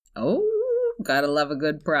Oh, gotta love a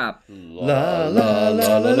good prop. La la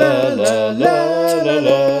la la la la la la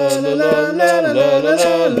la.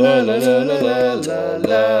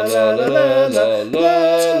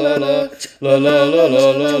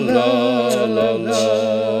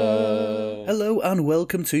 Hello and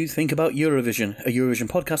welcome to Think About Eurovision, a Eurovision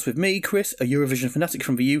podcast with me, Chris, a Eurovision fanatic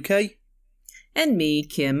from the UK. And me,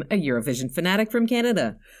 Kim, a Eurovision fanatic from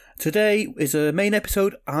Canada. Today is a main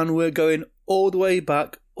episode and we're going all the way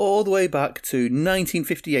back to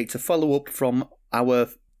 1958 to follow up from our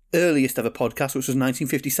earliest ever podcast, which was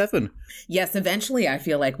 1957. Yes, eventually I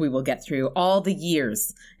feel like we will get through all the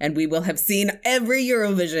years and we will have seen every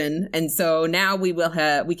Eurovision. And so now we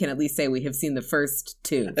can at least say we have seen the first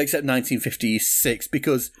two. Except 1956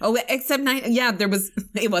 because... Oh, except,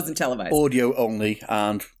 it wasn't televised. Audio only,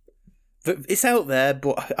 and it's out there,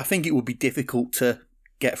 but I think it would be difficult to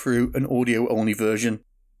get through an audio only version.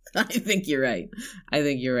 I think you're right.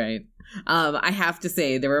 I have to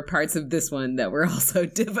say, there were parts of this one that were also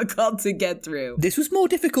difficult to get through. This was more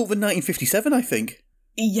difficult than 1957, I think.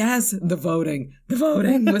 Yes, the voting. The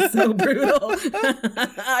voting was so brutal.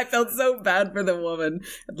 I felt so bad for the woman,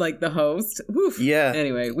 like the host. Oof. Yeah.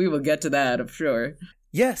 Anyway, we will get to that, I'm sure.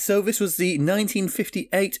 Yeah, so this was the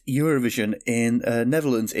 1958 Eurovision in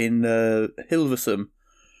Netherlands, in Hilversum,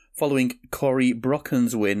 following Corrie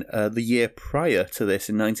Brocken's win the year prior to this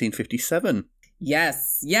in 1957.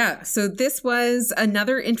 Yes, yeah. So this was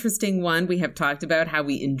another interesting one. We have talked about how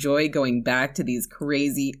we enjoy going back to these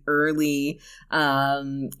crazy early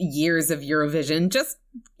years of Eurovision, just,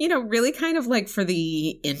 really kind of like for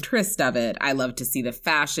the interest of it. I love to see the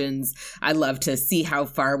fashions. I love to see how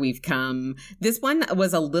far we've come. This one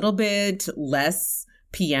was a little bit less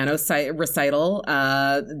piano recital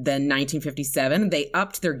than 1957. They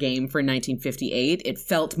upped their game for 1958. It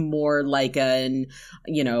felt more like a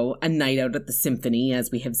night out at the symphony,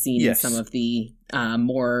 as we have seen in some of the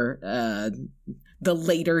more the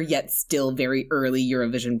later yet still very early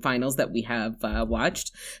Eurovision finals that we have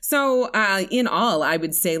watched. So in all, I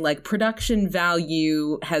would say like production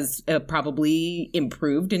value has probably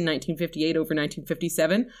improved in 1958 over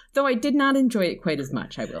 1957, though I did not enjoy it quite as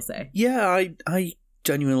much, I will say. Yeah, I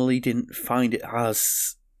genuinely didn't find it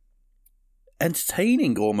as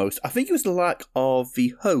entertaining almost. I think it was the lack of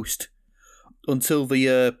the host until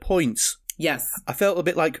the points. Yes. I felt a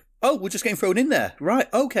bit like, oh, we're just getting thrown in there.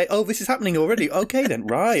 Right, okay. Oh, this is happening already. Okay then,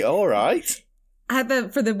 right, all right.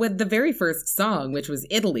 For the very first song, which was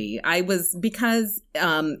Italy, because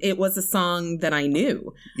it was a song that I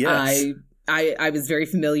knew. Yes. I was very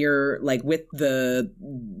familiar with the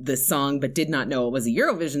song, but did not know it was a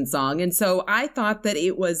Eurovision song. And so I thought that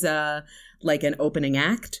it was like an opening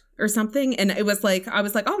act or something. And it was like, I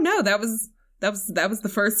was like, oh no, that was the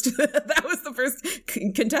first, that was the first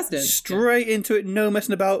contestant. Straight into it, no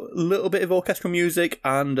messing about, a little bit of orchestral music.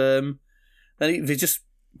 And then they just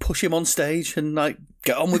push him on stage and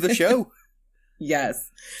get on with the show. Yes.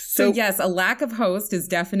 So yes, a lack of host is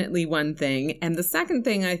definitely one thing. And the second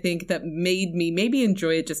thing I think that made me maybe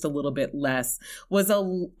enjoy it just a little bit less was a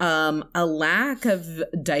lack of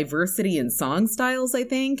diversity in song styles, I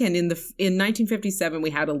think. And in 1957, we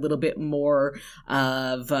had a little bit more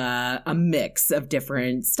of a mix of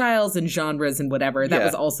different styles and genres and whatever. That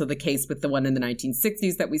was also the case with the one in the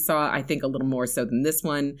 1960s that we saw, I think a little more so than this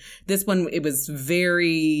one. This one, it was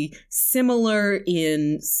very similar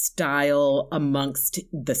in style amongst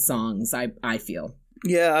the songs, I feel.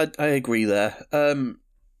 Yeah, I agree there.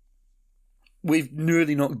 We've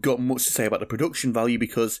really not got much to say about the production value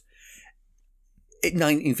because in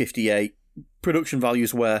 1958, production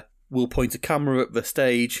values where we'll point a camera at the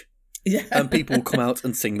stage and people will come out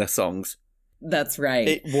and sing their songs. That's right.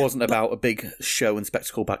 It wasn't about a big show and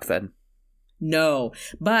spectacle back then. No,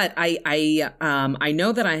 but I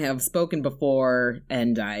know that I have spoken before,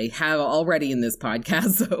 and I have already in this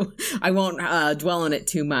podcast, so I won't dwell on it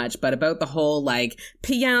too much, but about the whole,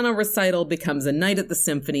 piano recital becomes a night at the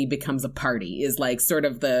symphony, becomes a party, is sort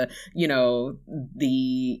of the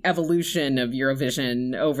evolution of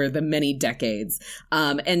Eurovision over the many decades.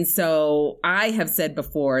 And so I have said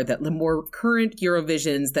before that the more current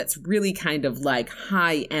Eurovisions, that's really kind of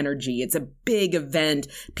high energy. It's a big event.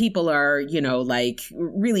 People are,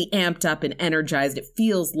 really amped up and energized. It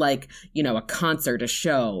feels like, a concert, a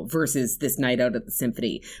show versus this night out at the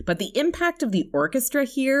symphony. But the impact of the orchestra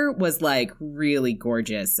here was really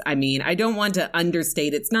gorgeous. I mean, I don't want to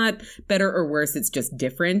understate. It's not better or worse. It's just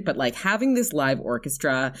different. But having this live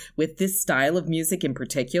orchestra with this style of music in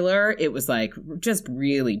particular, it was just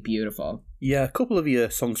really beautiful. Yeah, a couple of your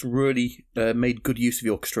songs really made good use of the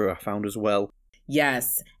orchestra, I found as well.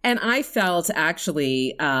 Yes. And I felt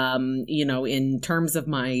actually, in terms of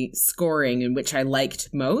my scoring, in which I liked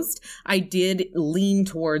most, I did lean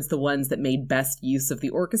towards the ones that made best use of the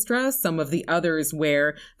orchestra. Some of the others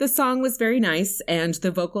where the song was very nice and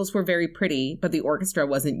the vocals were very pretty, but the orchestra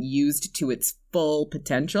wasn't used to its full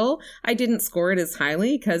potential. I didn't score it as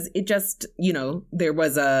highly because it just, there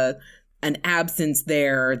was an absence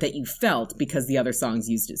there that you felt because the other songs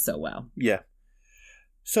used it so well. Yeah.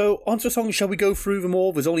 So, onto a song, shall we go through them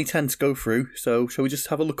all? There's only 10 to go through, so shall we just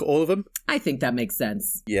have a look at all of them? I think that makes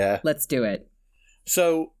sense. Yeah. Let's do it.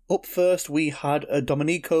 So, up first, we had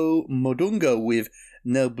Domenico Modugno with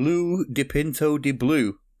Nel Blu Dipinto di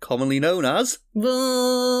Blu, commonly known as...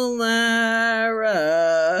 Volara.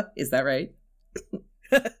 Is that right?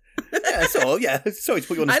 Yeah, sorry to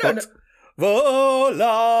put you on the spot.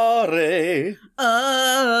 Volare.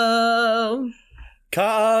 Oh...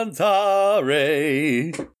 Cantare.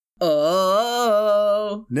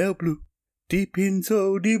 Oh. Nel blu,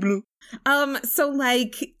 dipinto di blu. So I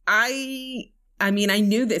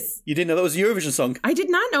knew this. You didn't know that was a Eurovision song? I did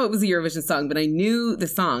not know it was a Eurovision song, but I knew the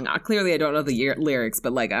song. Clearly, I don't know the lyrics,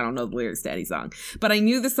 but I don't know the lyrics to any song. But I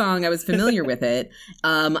knew the song. I was familiar with it.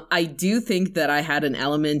 I do think that I had an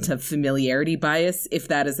element of familiarity bias, if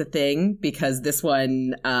that is a thing, because this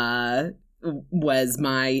one was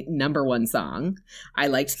my number one song. I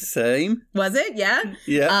liked... Same. Was it? Yeah?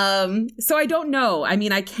 Yeah. So I don't know.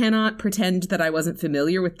 I cannot pretend that I wasn't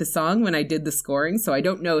familiar with the song when I did the scoring, so I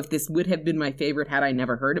don't know if this would have been my favorite had I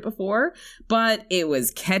never heard it before, but it was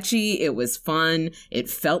catchy, it was fun, it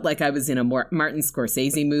felt like I was in a Martin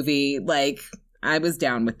Scorsese movie. I was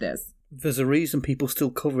down with this. There's a reason people still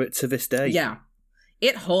cover it to this day. Yeah.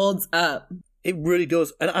 It holds up. It really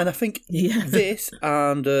does. And I think this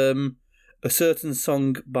and... a certain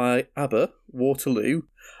song by ABBA, Waterloo,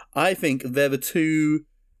 I think they're the two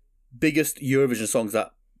biggest Eurovision songs that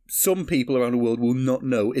some people around the world will not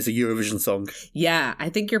know is a Eurovision song. Yeah, I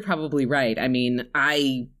think you're probably right. I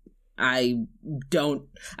don't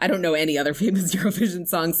know any other famous Eurovision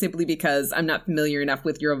songs simply because I'm not familiar enough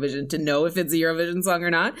with Eurovision to know if it's a Eurovision song or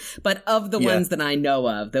not. But of the ones that I know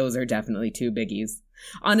of, those are definitely two biggies.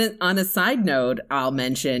 On a side note, I'll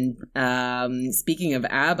mention, speaking of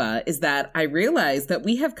ABBA, is that I realized that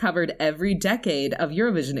we have covered every decade of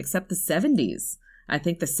Eurovision except the 70s. I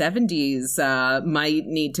think the 70s might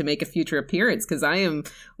need to make a future appearance because I am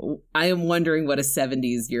wondering what a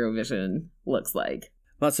 70s Eurovision looks like.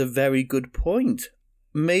 That's a very good point.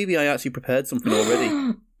 Maybe I actually prepared something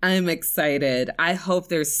already. I'm excited. I hope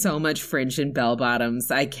there's so much French and bell bottoms.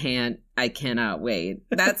 I cannot wait.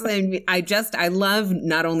 I love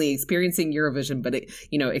not only experiencing Eurovision, but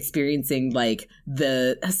experiencing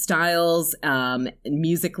the styles,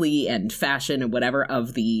 musically and fashion and whatever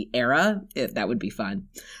of the era. That would be fun.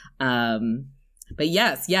 But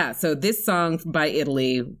yes, yeah. So this song by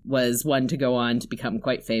Italy was one to go on to become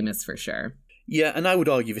quite famous for sure. Yeah, and I would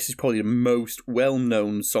argue this is probably the most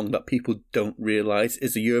well-known song that people don't realise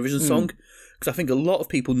is a Eurovision song. Because I think a lot of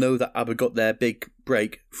people know that ABBA got their big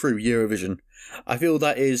break through Eurovision. I feel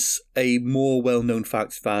that is a more well-known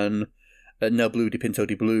fact than Nel Blu Dipinto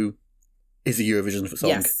di Blu is a Eurovision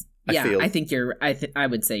song. Yes, I think I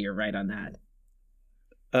would say you're right on that.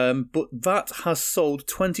 But that has sold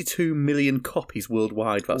 22 million copies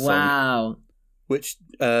worldwide, that song. Wow. Which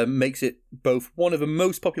makes it both one of the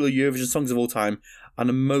most popular Eurovision songs of all time and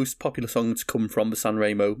the most popular song to come from the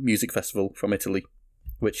Sanremo Music Festival from Italy,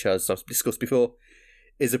 which, as I've discussed before,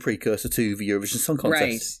 is a precursor to the Eurovision Song Contest.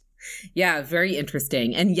 Right. Yeah, very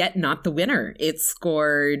interesting. And yet not the winner. It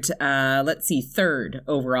scored, third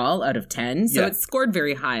overall out of 10. So it scored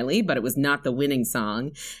very highly, but it was not the winning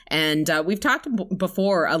song. And we've talked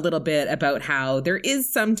before a little bit about how there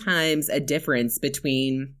is sometimes a difference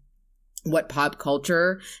between what pop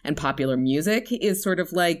culture and popular music is sort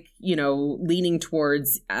of leaning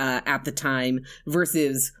towards at the time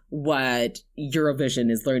versus what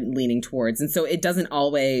Eurovision is leaning towards. And so it doesn't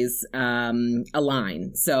always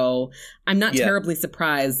align. So I'm not terribly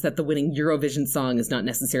surprised that the winning Eurovision song is not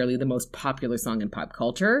necessarily the most popular song in pop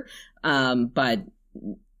culture. But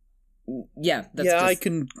yeah, I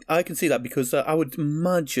can see that because I would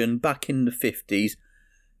imagine back in the 50s,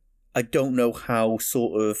 I don't know how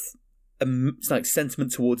sort of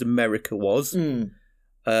sentiment towards America was.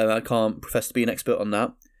 I can't profess to be an expert on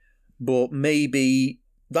that, but maybe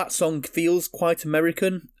that song feels quite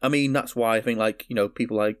American. I mean, that's why I think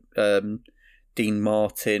people like Dean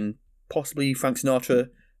Martin, possibly Frank Sinatra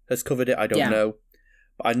has covered it. I don't know,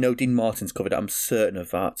 but I know Dean Martin's covered it. I'm certain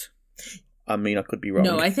of that. I mean, I could be wrong.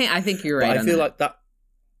 No, I think you're right. But I feel like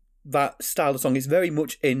that style of song is very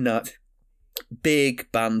much in that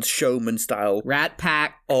big band showman style. Rat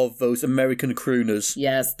Pack. Of those American crooners.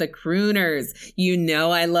 Yes, the crooners. You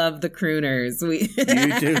know I love the crooners. You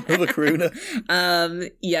do love a crooner.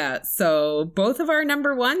 Yeah, so both of our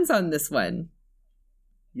number ones on this one.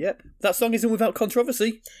 Yep. That song isn't without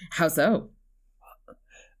controversy. How so?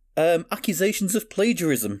 Accusations of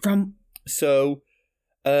plagiarism. From? So,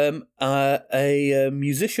 a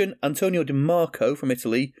musician, Antonio De Marco from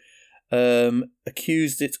Italy,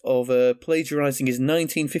 accused it of plagiarizing his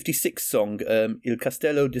 1956 song, Il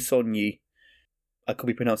Castello dei Sogni. I could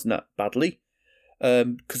be pronouncing that badly.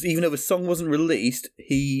 Because even though the song wasn't released,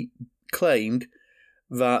 he claimed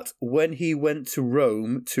that when he went to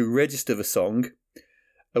Rome to register the song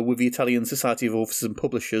with the Italian Society of Authors and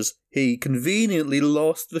Publishers, he conveniently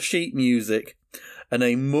lost the sheet music, and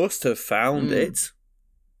they must have found it.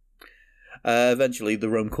 Eventually, the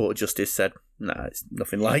Rome Court of Justice said, nah, it's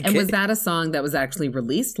nothing like it. And was that a song that was actually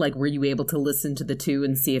released? Like, were you able to listen to the two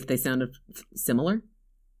and see if they sounded similar?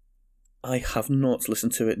 I have not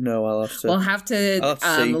listened to it. No, I'll have to. We'll have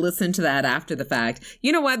to listen to that after the fact.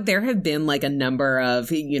 You know what? There have been like a number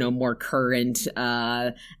of, more current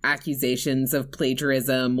accusations of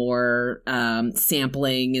plagiarism or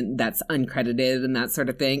sampling that's uncredited and that sort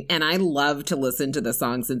of thing. And I love to listen to the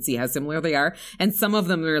songs and see how similar they are. And some of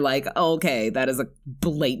them are like, oh, okay, that is a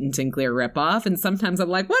blatant and clear ripoff. And sometimes I'm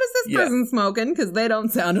like, what is this person smoking? Because they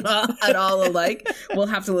don't sound at all alike. We'll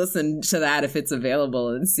have to listen to that if it's available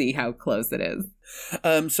and see how close it is.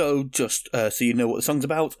 So just so you know what the song's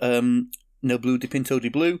about, No Blue de Pinto de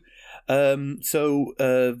Blue. The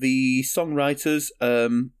songwriters,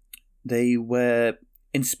 they were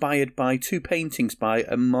inspired by two paintings by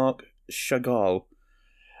Marc Chagall.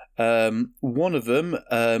 One of them,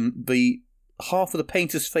 the half of the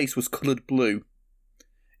painter's face was coloured blue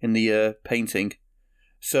in the painting.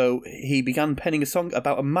 So he began penning a song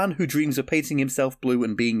about a man who dreams of painting himself blue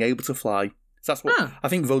and being able to fly. So that's what I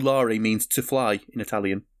think volare means, to fly in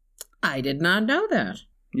Italian. I did not know that.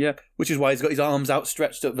 Yeah, which is why he's got his arms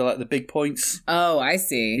outstretched at the big points. Oh, I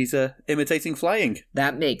see. He's imitating flying.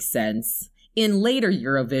 That makes sense. In later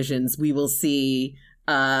Eurovisions, we will see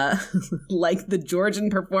like the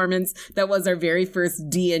Georgian performance that was our very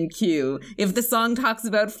first D&Q. If the song talks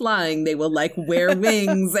about flying, they will like wear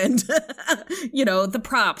wings and the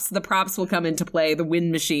props will come into play, the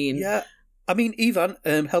wind machine. Yeah. I mean, Ivan,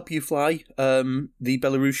 Help You Fly, the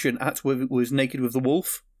Belarusian act was naked with the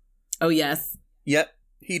wolf. Oh, yes. Yep,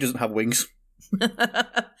 he doesn't have wings.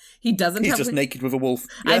 He doesn't He's have just naked with a wolf.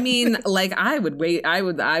 Yeah. I mean, like, I would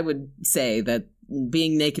say that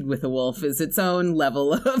being naked with a wolf is its own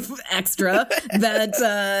level of extra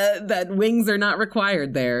that wings are not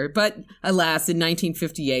required there. But alas, in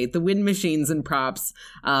 1958, the wind machines and props,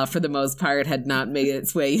 for the most part, had not made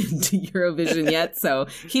its way into Eurovision yet. So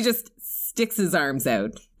he just sticks his arms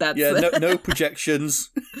out. That's no projections.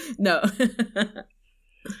 No.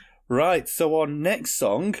 Right, so our next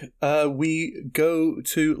song, we go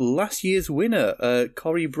to last year's winner,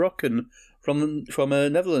 Corrie Brokken from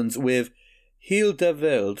Netherlands with Heel der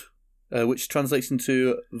Wereld, which translates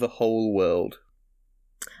into the whole world.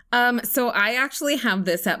 So I actually have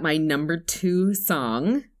this at my number 2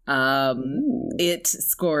 song. It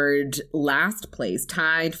scored last place,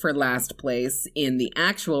 tied for last place in the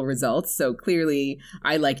actual results. So clearly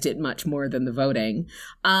I liked it much more than the voting.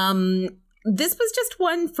 This was just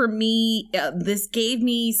one for me. This gave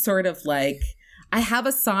me sort of like, I have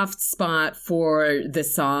a soft spot for the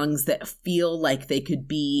songs that feel like they could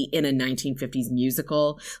be in a 1950s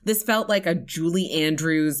musical. This felt like a Julie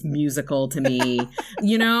Andrews musical to me.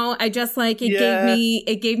 I just like,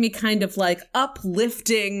 it gave me kind of like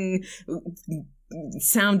uplifting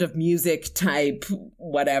Sound of Music type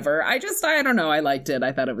whatever. I don't know. I liked it.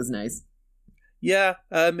 I thought it was nice. Yeah,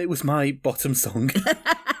 it was my bottom song.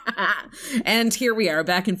 And here we are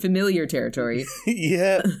back in familiar territory.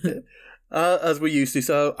 Yeah. As we used to.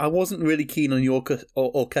 So I wasn't really keen on your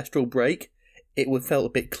orchestral break. It felt a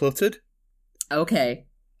bit cluttered. Okay.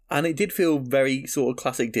 And it did feel very sort of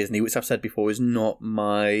classic Disney, which I've said before is not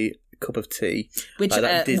my cup of tea. Which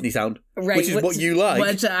that Disney sound, right, which is what you like.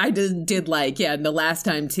 Which I did like, yeah. And the last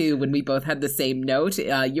time too, when we both had the same note,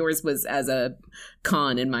 yours was as a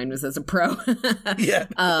con and mine was as a pro. Yeah.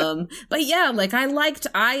 But yeah, like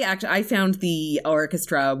I found the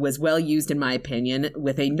orchestra was well used in my opinion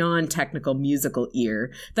with a non-technical musical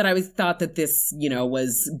ear. That I thought that this,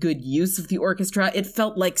 was good use of the orchestra. It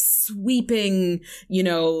felt like sweeping,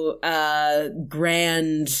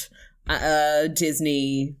 grand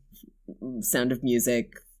Disney Sound of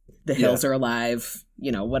Music, The Hills Are Alive,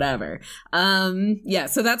 whatever.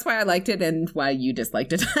 So that's why I liked it and why you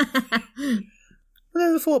disliked it. I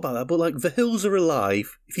never thought about that, but like The Hills Are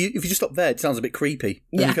Alive. If you just stop there, it sounds a bit creepy.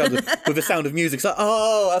 And Yeah. with the Sound of Music, it's like,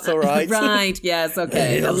 oh, that's all right. Right, yes,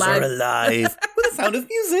 okay. The Hills Are Alive with the Sound of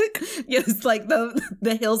Music. Yes, like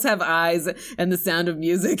the hills have eyes and the Sound of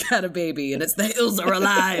Music had a baby, and it's The Hills Are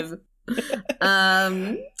Alive.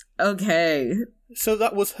 Okay. So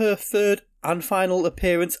that was her third and final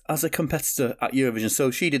appearance as a competitor at Eurovision. So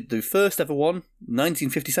she did the first ever one,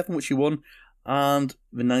 1957, which she won, and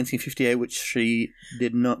the 1958, which she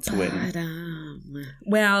did not win.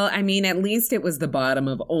 Well, I mean, at least it was the bottom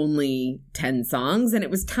of only 10 songs, and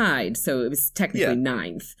it was tied, so it was technically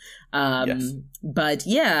ninth. Yes. But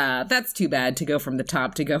yeah, that's too bad to go from the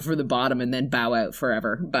top to go for the bottom and then bow out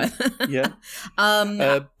forever. But yeah.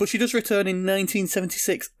 But she does return in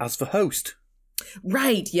 1976 as the host.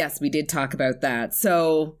 Right. Yes, we did talk about that.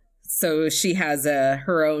 So she has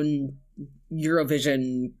her own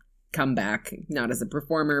Eurovision comeback, not as a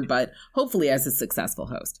performer, but hopefully as a successful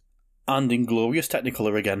host. And in glorious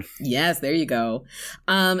Technicolor again. Yes, there you go.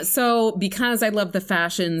 So because I love the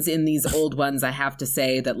fashions in these old ones, I have to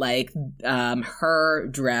say that like her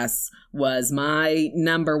dress was my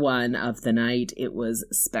number one of the night. It was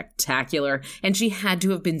spectacular. And she had to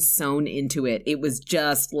have been sewn into it. It was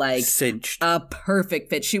just like cinched. A perfect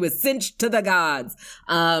fit. She was cinched to the gods.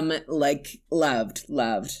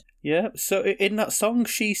 Loved. Yeah, so in that song,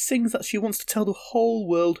 she sings that she wants to tell the whole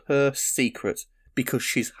world her secret because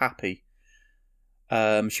she's happy.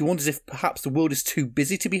 She wonders if perhaps the world is too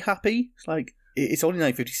busy to be happy. It's like, it's only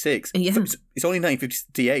 1956. Yeah. It's only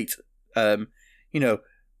 1958. I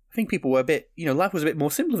think people were a bit, life was a bit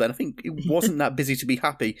more simple then. I think it wasn't that busy to be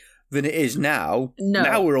happy than it is now. No.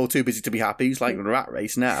 Now we're all too busy to be happy. It's like a rat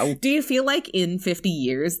race now. Do you feel like in 50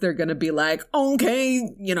 years they're going to be like, okay,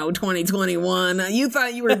 2021, you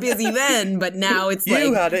thought you were busy then, but now it's like...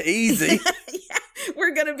 You had it easy. Yeah,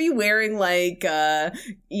 we're going to be wearing like,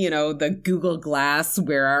 the Google Glass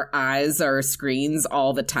where our eyes are screens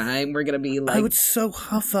all the time. We're going to be like... I would so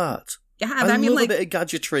have that. Yeah, I love a bit of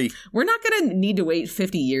gadgetry. We're not going to need to wait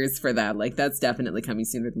 50 years for that. Like, that's definitely coming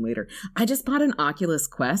sooner than later. I just bought an Oculus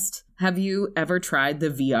Quest. Have you ever tried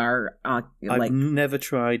the VR? I've never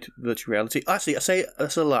tried virtual reality. Actually, I say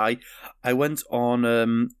that's a lie. I went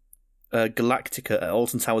on Galactica at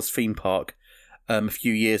Alton Towers theme park a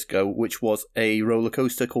few years ago, which was a roller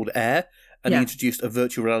coaster called Air, and they introduced a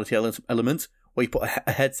virtual reality element where you put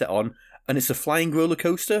a headset on. And it's a flying roller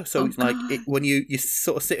coaster, so it's like when you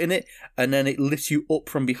sort of sit in it, and then it lifts you up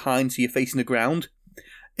from behind, so you're facing the ground.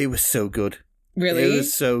 It was so good. Really? It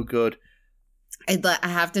was so good. I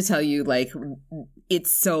have to tell you, like,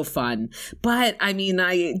 it's so fun. But, I mean,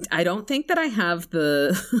 I don't think that I have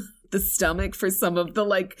the stomach for some of the,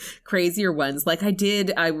 like, crazier ones. Like, I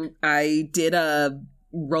did a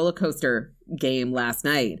roller coaster game last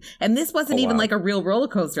night, and this wasn't even like a real roller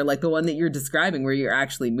coaster like the one that you're describing where you're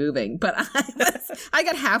actually moving, but I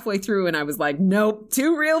got halfway through and I was like, nope,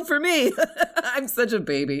 too real for me. I'm such a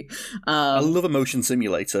baby. I love a motion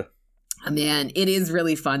simulator. Man, it is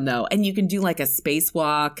really fun though, and you can do like a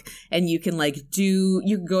spacewalk, and you can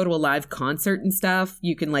you can go to a live concert and stuff.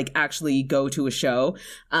 You can like actually go to a show.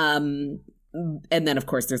 And then, of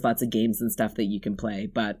course, there's lots of games and stuff that you can play.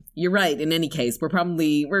 But you're right. In any case, we're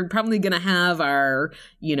probably going to have our,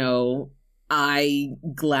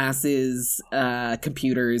 eyeglasses,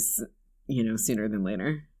 computers, sooner than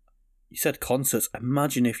later. You said concerts.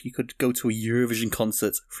 Imagine if you could go to a Eurovision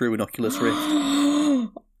concert through an Oculus Rift.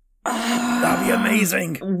 That'd be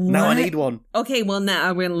amazing. What? Now I need one. Okay, well,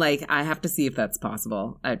 now we're I have to see if that's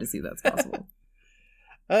possible.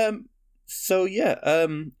 So yeah,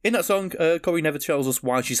 in that song, Corey never tells us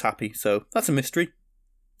why she's happy, so that's a mystery.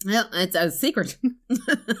 Well, it's a secret.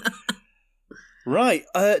 Right,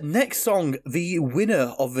 next song, the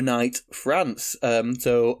winner of the night, France.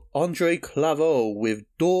 So Andre Claveau with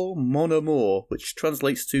Dors mon amour, which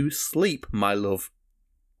translates to Sleep, my love.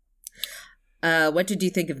 What did you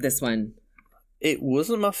think of this one? It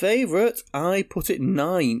wasn't my favourite. I put it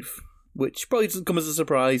 9th. Which probably doesn't come as a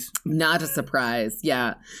surprise. Not a surprise,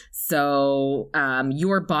 yeah. So,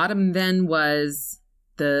 your bottom then was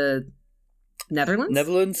the Netherlands?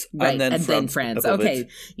 Netherlands, right, and then France. Okay,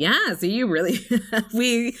 yeah, so you really...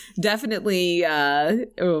 we definitely are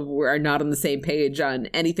not on the same page on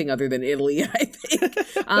anything other than Italy, I think.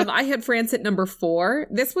 I had France at number 4.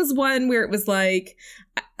 This was one where it was like...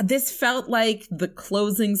 this felt like the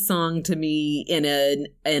closing song to me in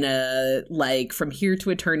a like From Here to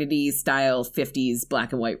Eternity style 50s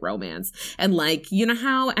black and white romance. And like, you know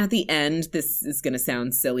how at the end, this is going to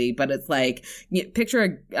sound silly, but it's like,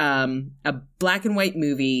 picture a black and white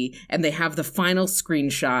movie, and they have the final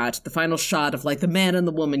screenshot, the final shot of like the man and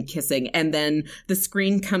the woman kissing, and then the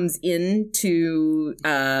screen comes into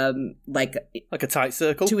like a tight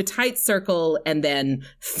circle, to a tight circle, and then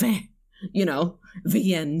you know,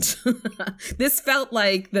 the end. This felt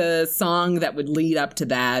like the song that would lead up to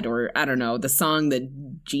that, or I don't know, the song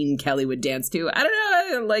that Gene Kelly would dance to. I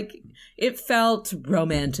don't know, like, it felt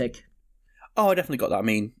romantic. Oh, I definitely got that. I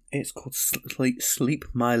mean, it's called Sleep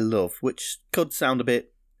My Love, which could sound a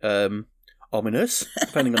bit ominous,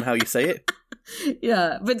 depending on how you say it.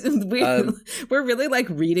 Yeah, but we're really like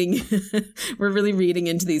reading, we're really reading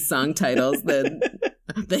into these song titles.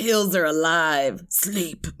 The hills are alive.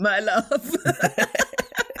 Sleep, my love.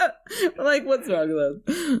 Like, what's wrong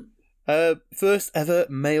with us? First ever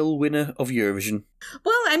male winner of Eurovision.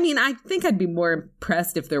 Well, I mean, I think I'd be more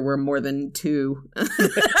impressed if there were more than two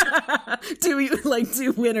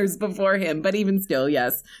two winners before him. But even still,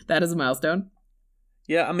 yes, that is a milestone.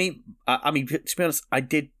 Yeah, I mean, to be honest, I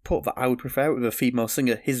did put that I would prefer it with a female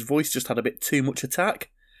singer. His voice just had a bit too much attack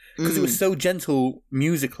because it was so gentle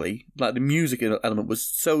musically. Like, the music element was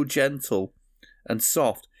so gentle and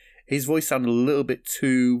soft. His voice sounded a little bit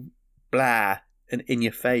too blah and in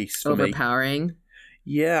your face for overpowering. Me.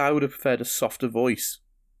 Yeah, I would have preferred a softer voice.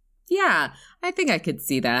 Yeah, I think I could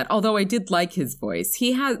see that. Although I did like his voice.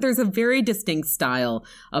 There's a very distinct style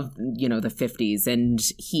of, you know, the 50s, and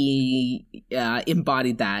he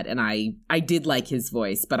embodied that. And I did like his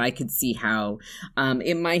voice, but I could see how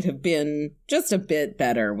it might have been just a bit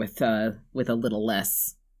better with a little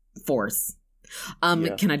less force.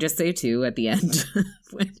 Yeah. Can I just say too at the end?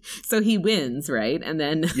 So he wins, right? And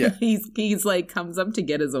then he's like comes up to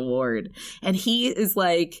get his award, and he is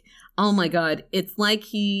like, oh my God, it's like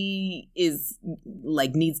he is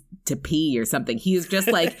like needs to pee or something. He is just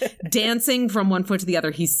like dancing from one foot to the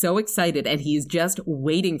other. He's so excited, and he's just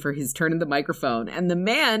waiting for his turn in the microphone. And the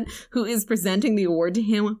man who is presenting the award to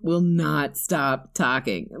him will not stop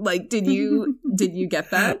talking. Like, did you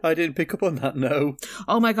get that? I didn't pick up on that, no.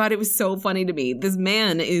 Oh my God, it was so funny to me. This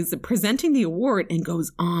man is presenting the award and goes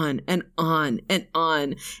on and on and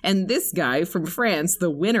on. And this guy from France, the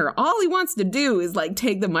winner, all he wants to do is like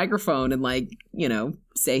take the microphone and like, you know,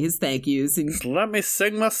 say his thank yous and let me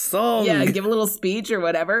sing my song. Yeah, give a little speech or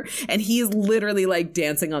whatever. And he's literally like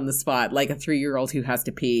dancing on the spot like a 3-year-old who has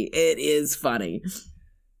to pee. It is funny.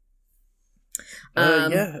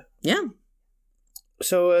 Yeah. Yeah.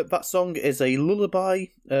 So that song is a lullaby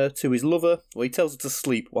to his lover, where he tells her to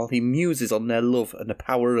sleep while he muses on their love and the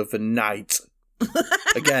power of the night.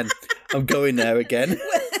 Again, I'm going there again.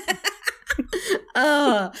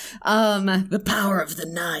 The power of the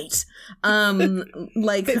night.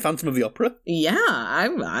 Like bit Phantom of the Opera. Yeah,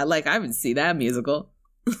 I would see that musical.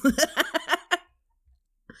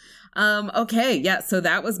 Okay, yeah, so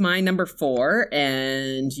that was my number 4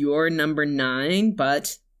 and your number 9,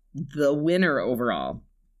 but the winner overall.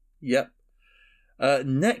 Yep.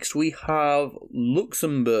 Next we have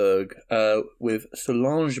Luxembourg with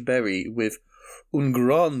Solange Berry with Un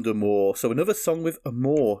Grand Amour. So another song with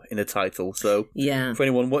amour in the title. So yeah, for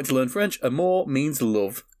anyone wanting to learn French, amour means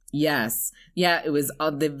love. Yes. Yeah, it was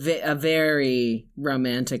a very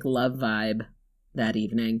romantic love vibe that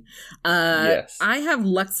evening. Yes. I have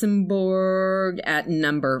Luxembourg at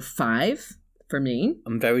number 5 for me.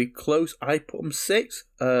 I'm very close. I put them 6.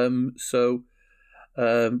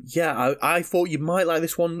 I thought you might like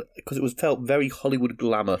this one because it felt very Hollywood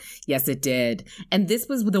glamour. Yes, it did. And this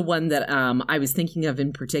was the one that I was thinking of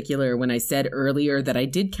in particular when I said earlier that I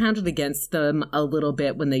did count it against them a little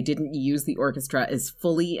bit when they didn't use the orchestra as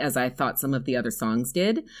fully as I thought some of the other songs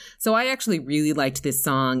did. So I actually really liked this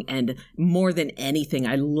song, and more than anything,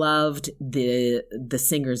 I loved the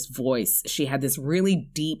singer's voice. She had this really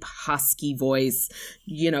deep, husky voice,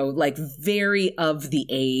 you know, like very of the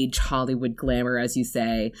age Hollywood glamour, as you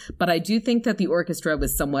say. But I do think that the orchestra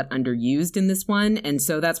was somewhat underused in this one, and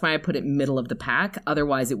so that's why I put it middle of the pack.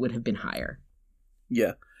 Otherwise, it would have been higher.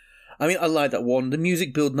 Yeah. I mean, I like that one. The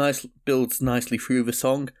music builds nicely through the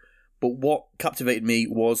song, but what captivated me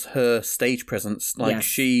was her stage presence. Like, yes.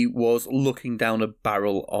 She was looking down a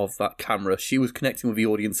barrel of that camera. She was connecting with the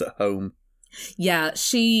audience at home. Yeah,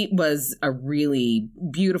 she was a really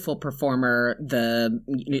beautiful performer, the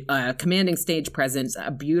commanding stage presence,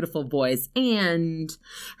 a beautiful voice, and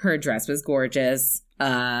her dress was gorgeous.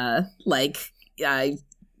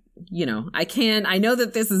 you know, I know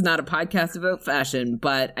that this is not a podcast about fashion,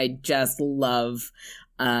 but I just love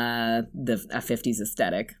the 50s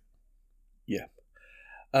aesthetic. Yeah.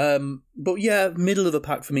 But yeah, middle of the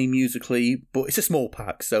pack for me musically, but it's a small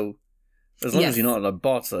pack, so as long as you're not on the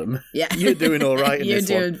bottom, you're doing all right in this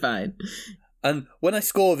one. You're doing fine. And when I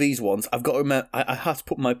score these ones, I've got to remember, I have to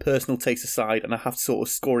put my personal taste aside and I have to sort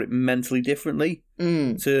of score it mentally differently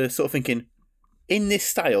to sort of thinking, in this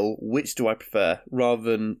style, which do I prefer? Rather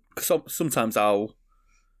than, because sometimes I'll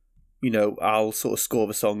sort of score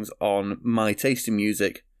the songs on my taste in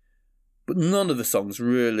music, but none of the songs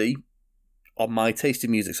really are my taste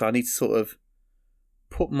in music, so I need to sort of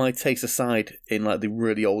put my taste aside in like the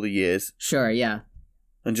really older years. Sure, yeah.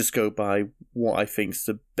 And just go by what I think is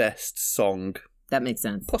the best song. That makes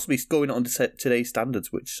sense. Possibly going on to today's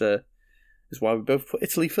standards, which is why we both put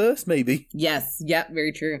Italy first, maybe. Yes, yeah,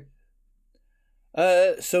 very true.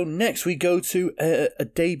 So next we go to a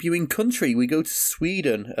debuting country. We go to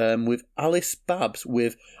Sweden with Alice Babs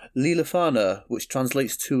with Lilla Fana, which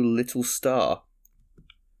translates to Little Star.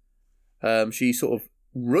 She sort of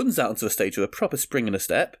runs out onto the stage with a proper spring in a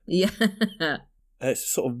step. Yeah. It's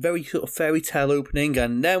sort of very sort of fairy tale opening,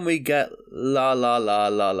 and then we get la la la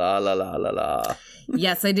la la la la la la.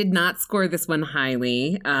 Yes, I did not score this one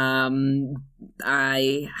highly. I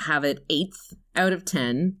have it 8th out of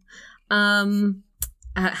 10.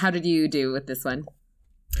 How did you do with this one?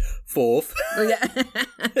 4th. Oh, yeah.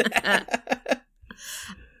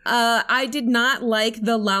 I did not like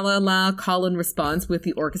the la la la call and response with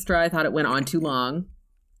the orchestra. I thought it went on too long.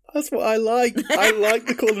 That's what I like. I like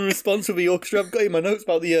the call and response of the orchestra. I've got in my notes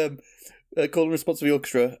about the call and response of the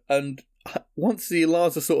orchestra, and once the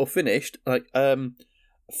la's are sort of finished, like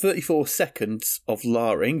 34 seconds of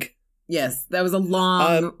la-ing. Yes, that was a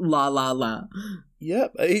long la la la. Yeah,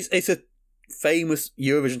 it's a famous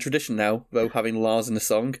Eurovision tradition now, though, having la's in the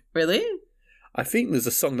song. Really? I think there's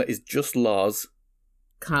a song that is just la's.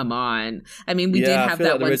 Come on. I mean, we did have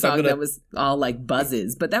that one song that was all like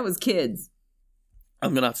buzzes, but that was kids.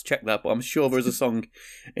 I'm going to have to check that, but I'm sure there's a song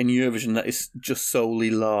in Eurovision that is just solely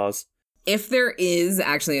la's. If there is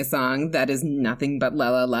actually a song that is nothing but la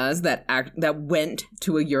la la's that went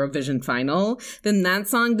to a Eurovision final, then that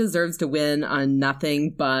song deserves to win on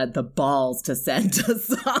nothing but the balls to send a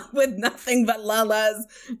song with nothing but la la's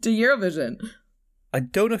to Eurovision. I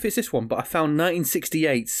don't know if it's this one, but I found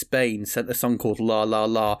 1968 Spain sent a song called La La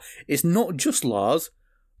La. It's not just la's,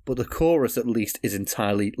 but the chorus at least is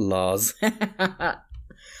entirely la's.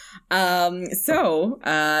 So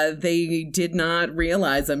they did not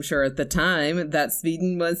realize, I'm sure at the time, that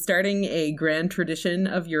Sweden was starting a grand tradition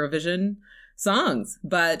of Eurovision songs.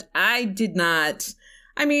 But I did not,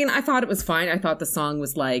 I mean, I thought it was fine. I thought the song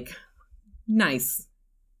was like, nice.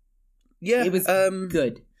 Yeah. It was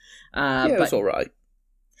good. It was all right.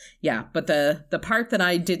 Yeah, but the part that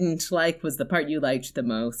I didn't like was the part you liked the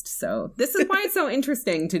most. So this is why it's so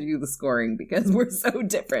interesting to do the scoring, because we're so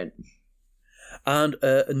different. And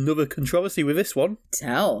another controversy with this one.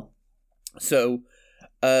 Tell. So,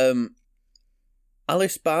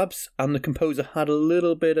 Alice Babs and the composer had a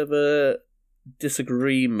little bit of a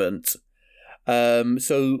disagreement.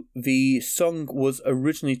 So the song was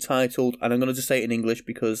originally titled, and I'm going to just say it in English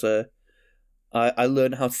because I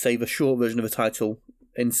learned how to say the short version of a title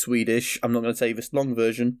in Swedish. I'm not going to say this long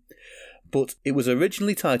version. But it was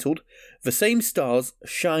originally titled The Same Stars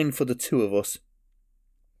Shine for the Two of Us.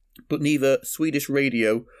 But neither Swedish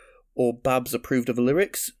radio or Babs approved of the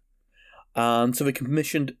lyrics. And so they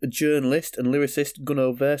commissioned a journalist and lyricist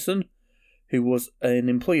Gunnar Persson, who was an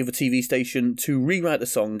employee of a TV station, to rewrite the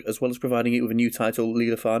song as well as providing it with a new title,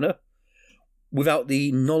 Lilla Fana, without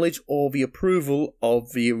the knowledge or the approval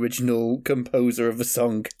of the original composer of the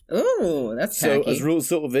song. Oh, that's tacky. So as a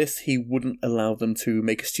result of this, he wouldn't allow them to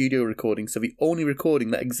make a studio recording. So the only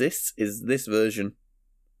recording that exists is this version.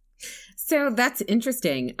 So that's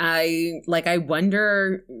interesting. I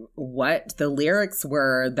wonder what the lyrics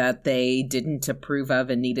were that they didn't approve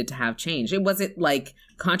of and needed to have changed. Was it like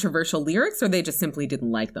controversial lyrics, or they just simply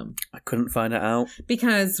didn't like them? I couldn't find it out.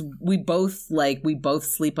 Because we both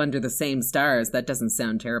sleep under the same stars. That doesn't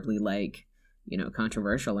sound terribly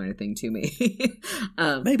controversial or anything to me.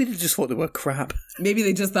 Maybe they just thought they were crap. Maybe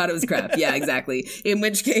they just thought it was crap. Yeah, exactly. In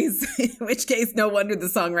which case, no wonder the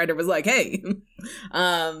songwriter was like, "Hey,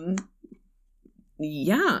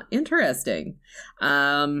 yeah, interesting."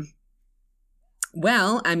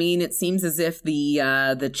 Well, I mean, it seems as if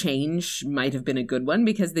the change might have been a good one,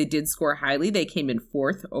 because they did score highly. They came in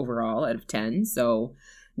 4th overall out of 10, so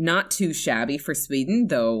not too shabby for Sweden,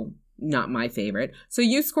 though not my favorite. So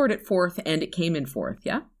you scored it 4th, and it came in 4th,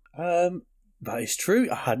 yeah? That is true.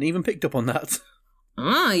 I hadn't even picked up on that.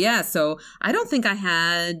 Ah, yeah. So I don't think I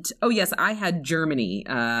had. Oh, yes, I had Germany,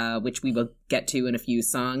 which we will get to in a few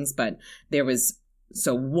songs. But there was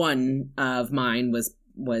one of mine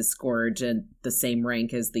was scored at the same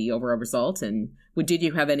rank as the overall result. And did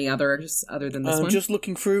you have any others other than this one? I'm just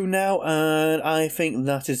looking through now, and I think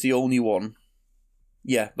that is the only one.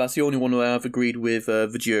 Yeah, that's the only one where I've agreed with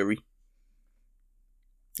the jury.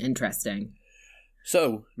 Interesting.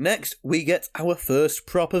 So next we get our first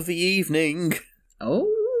prop of the evening. Oh,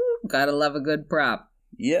 gotta love a good prop.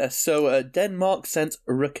 Yeah, so Denmark sent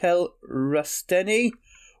Raquel Rasteni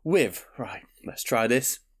with, right, let's try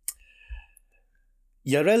this.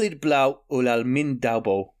 Jeg er lidt blau ulal min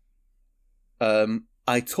dagbog.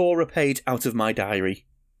 I tore a page out of my diary.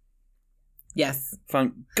 Yes.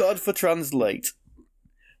 Thank God for Translate.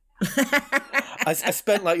 I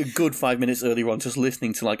spent like a good 5 minutes earlier on just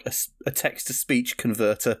listening to like a text-to-speech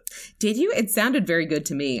converter. Did you? It sounded very good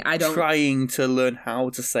to me. Trying to learn how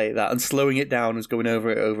to say that and slowing it down and going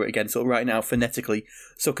over it again. So right now, phonetically,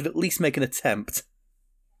 so I could at least make an attempt.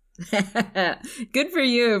 Good for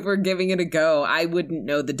you for giving it a go. I wouldn't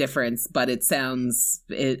know the difference, but it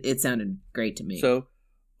sounded great to me. So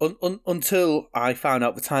until I found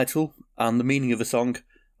out the title and the meaning of the song,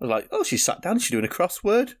 I was like, oh, she sat down, she's doing a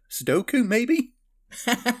crossword? Sudoku, maybe?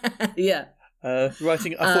 Yeah.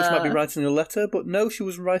 Writing. I thought she might be writing a letter, but no, she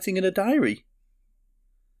was writing in a diary.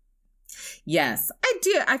 Yes, I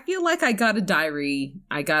do. I feel like I got a diary.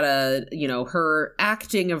 I got her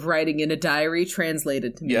acting of writing in a diary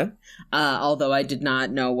translated to me. Yeah. Although I did not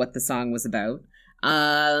know what the song was about.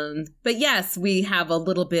 But yes, we have a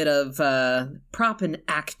little bit of prop and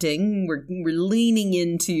acting. We're leaning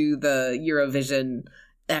into the Eurovision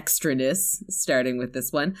extraness, starting with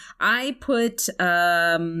this one. I put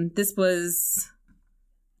this was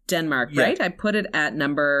Denmark, yeah. Right? I put it at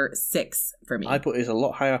number 6 for me. I put it a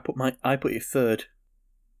lot higher. I put it 3rd.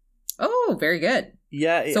 Oh, very good.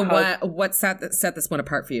 Yeah. So what set this one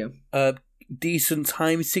apart for you? Decent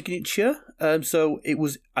time signature. So it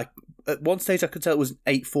was at one stage I could tell it was an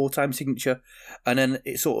 8/4 time signature, and then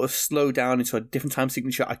it sort of slowed down into a different time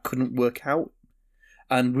signature I couldn't work out.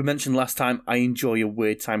 And we mentioned last time I enjoy a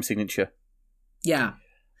weird time signature. Yeah.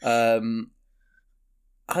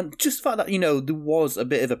 And just the fact that, there was a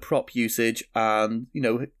bit of a prop usage, and,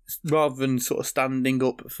 rather than sort of standing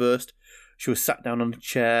up at first, she was sat down on a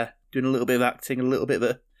chair, doing a little bit of acting, a little bit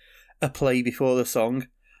of a play before the song.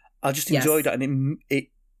 I just enjoyed that, and it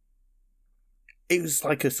was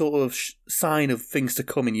like a sort of sign of things to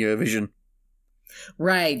come in Eurovision.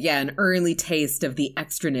 Right, yeah, an early taste of the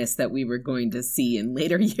extraness that we were going to see in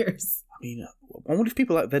later years. I mean, I wonder if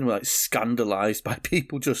people like then were like scandalised by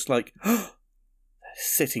people just like,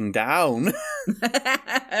 sitting down.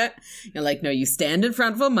 You're like, no, you stand in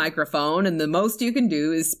front of a microphone and the most you can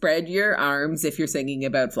do is spread your arms if you're singing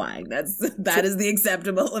about flying. That is the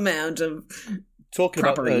acceptable amount of talking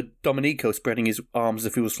property. About Domenico spreading his arms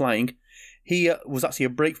if he was flying. He was actually a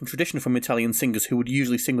break from tradition from Italian singers who would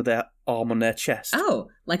usually sing with their arm on their chest. Oh,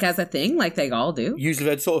 like as a thing, like they all do? Usually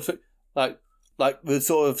they'd sort of like they'd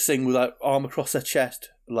sort of sing with like arm across their chest,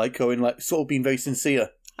 like going like sort of being very sincere.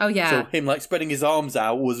 Oh, yeah. So him, like, spreading his arms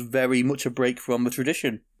out was very much a break from the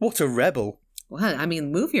tradition. What a rebel. Well, I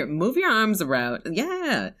mean, move your arms around.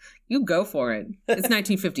 Yeah, you go for it. It's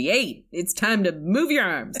 1958. It's time to move your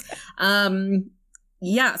arms.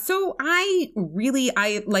 Yeah, so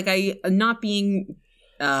not being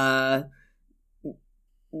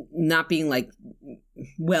like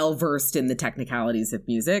well versed in the technicalities of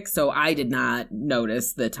music, so I did not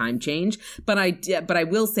notice the time change. But I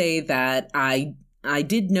will say that I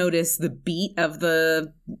did notice the beat of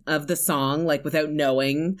the song, like without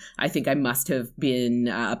knowing. I think I must have been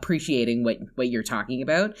appreciating what you're talking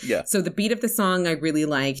about. Yeah. So the beat of the song I really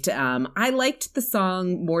liked. I liked the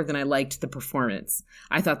song more than I liked the performance.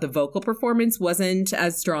 I thought the vocal performance wasn't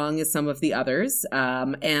as strong as some of the others.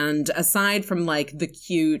 And aside from like the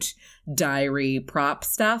cute diary prop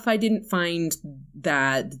stuff, I didn't find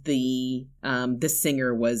that the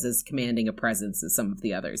singer was as commanding a presence as some of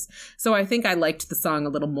the others. So I think I liked the song a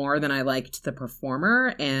little more than I liked the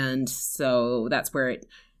performer, and so that's where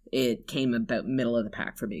it came about middle of the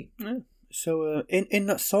pack for me. Yeah. So in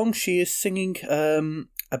that song, she is singing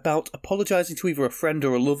about apologising to either a friend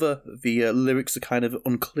or a lover. The lyrics are kind of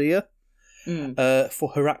unclear for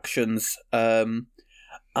her actions.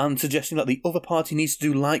 And suggesting that the other party needs to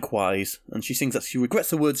do likewise. And she sings that she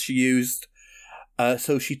regrets the words she used,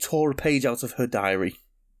 so she tore a page out of her diary.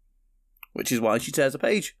 Which is why she tears a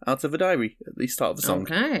page out of her diary at the start of the song.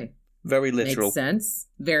 Okay. Very literal. Makes sense.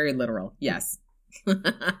 Very literal, yes.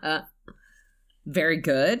 Very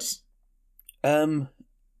good.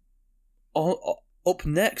 Up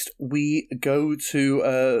next, we go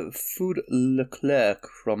to Food Leclerc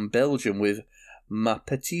from Belgium with Ma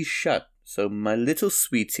Petite Chat, so My Little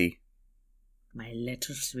Sweetie. My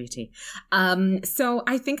little sweetie. So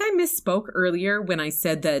I think I misspoke earlier when I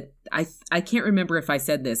said that I can't remember if I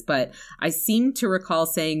said this, but I seem to recall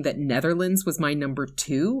saying that Netherlands was my number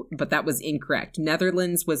 2, but that was incorrect.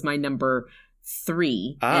 Netherlands was my number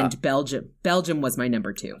 3, and Belgium was my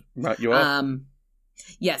number 2. Right, you are.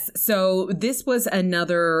 Yes, so this was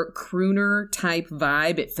another crooner type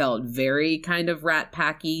vibe. It felt very kind of Rat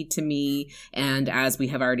Packy to me, and as we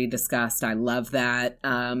have already discussed, I love that.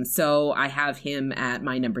 So I have him at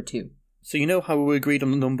my number 2. So you know how we agreed on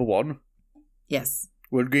the number 1? Yes.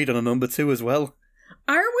 We agreed on a number 2 as well.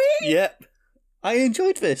 Are we? Yep. I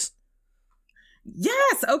enjoyed this.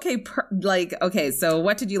 Yes. Okay. Okay. So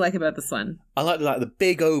what did you like about this one? I liked the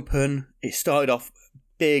big open. It started off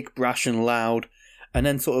big, brash and loud, and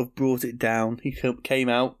then sort of brought it down. He came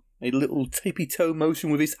out, a little tippy-toe motion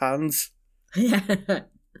with his hands. Yeah.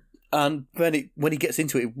 And then when he gets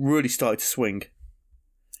into it, it really started to swing.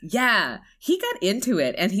 Yeah. He got into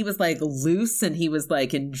it, and he was like loose, and he was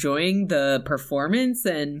like enjoying the performance,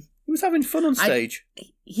 and he was having fun on stage.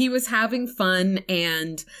 He was having fun,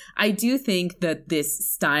 and I do think that this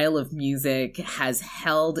style of music has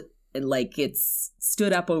held, like, it's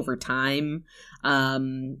stood up over time,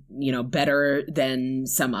 better than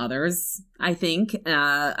some others, I think,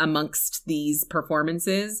 amongst these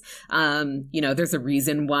performances. There's a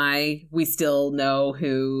reason why we still know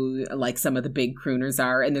who, like, some of the big crooners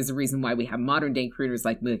are, and there's a reason why we have modern day crooners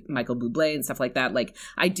like Michael Bublé and stuff like that. Like,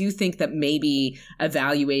 I do think that maybe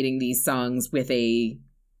evaluating these songs with a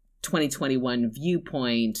 2021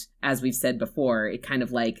 viewpoint, as we've said before, it kind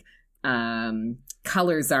of like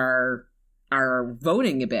colors our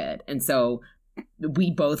voting a bit, and so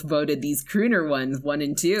we both voted these crooner ones 1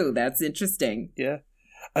 and 2. That's interesting. Yeah,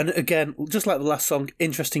 and again, just like the last song,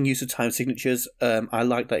 interesting use of time signatures. I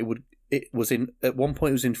like that it was in at one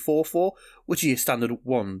point it was in 4/4, which is your standard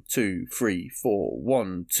 1 2 3 4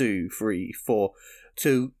 1 2 3 4.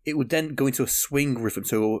 So it would then go into a swing rhythm,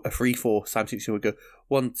 so a 3/4 time signature would go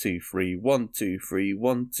 1 2 3 1 2 3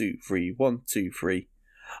 1 2 3 1 2 3.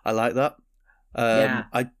 I like that. Yeah.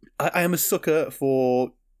 I am a sucker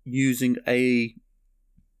for using a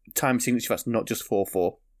time signature that's not just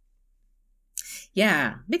 4/4.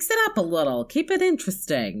 Yeah, mix it up a little, keep it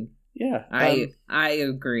interesting. Yeah, I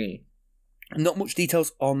agree. Not much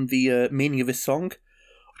details on the meaning of this song,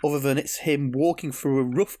 other than it's him walking through a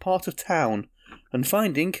rough part of town and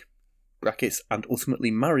finding, brackets, and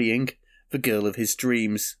ultimately marrying the girl of his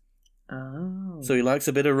dreams. Oh. So he likes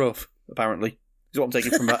a bit of rough, apparently. Is what I'm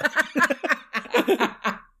taking from that.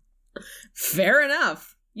 Fair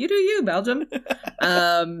enough. You do you, Belgium.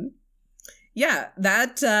 Yeah,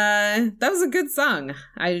 that was a good song.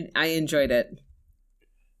 I enjoyed it.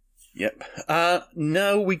 Yep.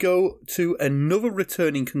 Now we go to another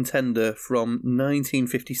returning contender from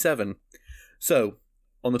 1957. So,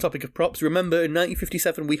 on the topic of props, remember in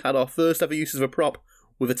 1957 we had our first ever use of a prop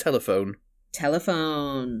with a telephone.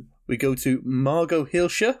 Telephone. We go to Margot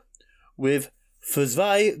Hilscher with Für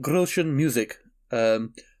 2 Groschen Musik,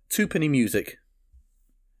 2-penny music.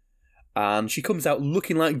 And she comes out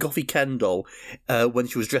looking like Gothy Kendall when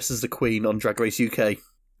she was dressed as the Queen on Drag Race UK.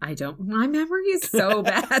 My memory is so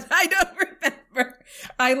bad. I don't remember.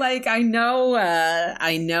 I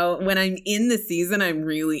know when I'm in the season, I'm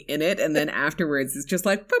really in it. And then afterwards, it's just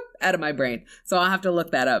like, boop, out of my brain. So I'll have to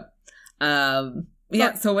look that up.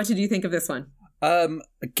 Yeah. So what did you think of this one?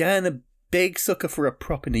 Again, a big sucker for a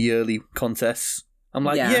prop in the early contests. I'm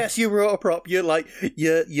like, yes, you wrote a prop. You're like,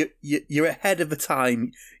 you're ahead of the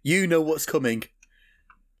time. You know what's coming.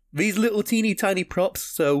 These little teeny tiny props.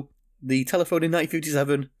 So the telephone in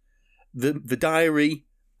 1957, the diary,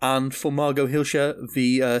 and for Margot Hilscher,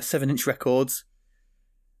 the 7-inch records.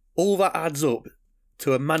 All that adds up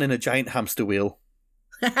to a man in a giant hamster wheel.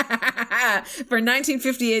 For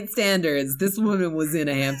 1958 standards, this woman was in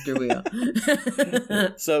a hamster wheel.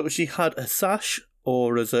 So she had a sash,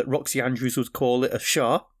 or as Roxy Andrews would call it, a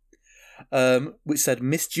schar, which said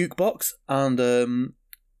Miss Jukebox, and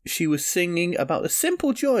she was singing about the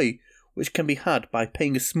simple joy which can be had by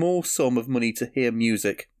paying a small sum of money to hear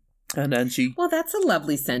music. And then she... Well, that's a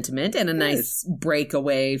lovely sentiment and a nice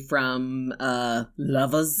breakaway from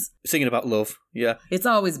lovers. Singing about love, yeah. It's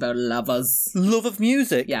always about lovers. Love of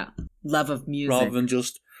music. Yeah, love of music. Rather than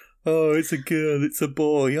just, oh, it's a girl, it's a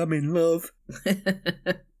boy, I'm in love.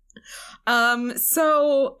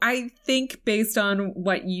 So I think based on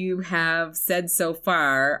what you have said so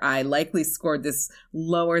far, I likely scored this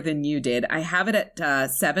lower than you did. I have it at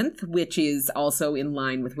 7th, which is also in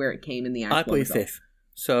line with where it came in the actual I put it result. 5th.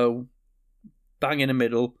 So, bang in the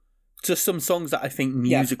middle. Just some songs that I think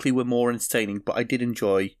musically were more entertaining, but I did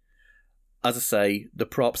enjoy, as I say, the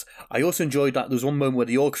props. I also enjoyed that there was one moment where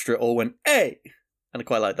the orchestra all went, hey! And I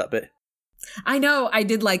quite liked that bit. I know, I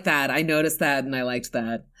did like that. I noticed that and I liked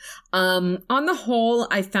that. On the whole,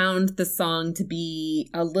 I found the song to be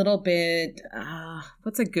a little bit,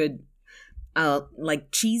 what's a good,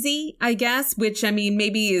 like cheesy, I guess, which I mean,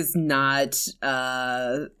 maybe is not,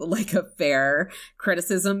 like a fair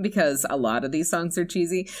criticism because a lot of these songs are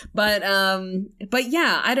cheesy, but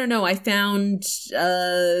yeah, I don't know. I found,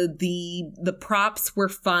 the props were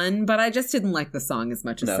fun, but I just didn't like the song as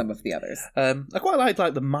much as some of the others. I quite liked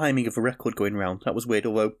like the miming of a record going round. That was weird,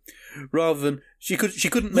 although rather than, she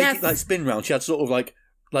couldn't make it like spin round. She had to sort of like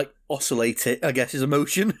oscillate it, I guess, is a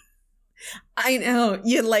motion. I know,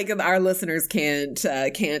 like our listeners can't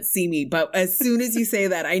see me, but as soon as you say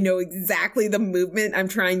that, I know exactly the movement. I'm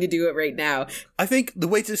trying to do it right now. I think the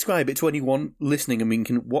way to describe it to anyone listening, I mean,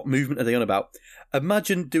 what movement are they on about?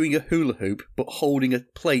 Imagine doing a hula hoop, but holding a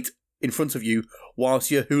plate in front of you whilst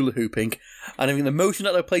you're hula hooping, and I mean the motion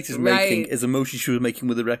that the plate is making is the motion she was making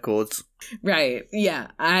with the records. Right? Yeah,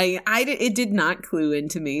 it did not clue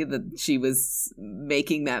into me that she was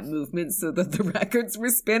making that movement so that the records were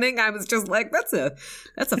spinning. I was just like, that's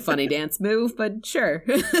a funny dance move, but sure.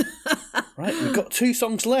 Right, we've got 2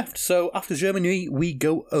 songs left. So after Germany, we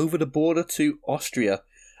go over the border to Austria.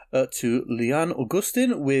 To Liane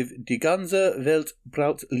Augustin with Die ganze Welt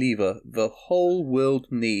braucht Liebe, The Whole World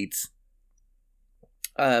Needs.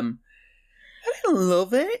 I didn't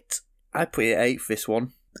love it. I put it 8th, this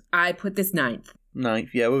one. I put this 9th. 9th,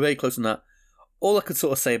 yeah, we're very close on that. All I could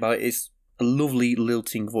sort of say about it is a lovely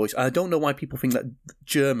lilting voice. I don't know why people think that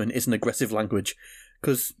German is an aggressive language,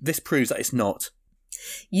 because this proves that it's not.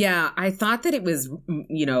 Yeah, I thought that it was,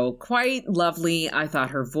 quite lovely. I thought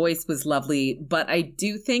her voice was lovely, but I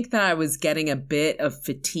do think that I was getting a bit of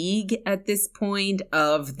fatigue at this point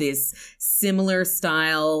of this similar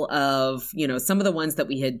style of, some of the ones that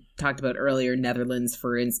we had talked about earlier, Netherlands,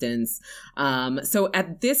 for instance. So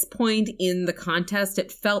at this point in the contest,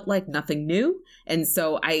 it felt like nothing new. And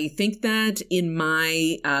so I think that in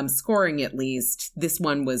my scoring, at least, this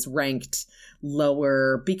one was ranked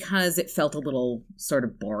lower because it felt a little sort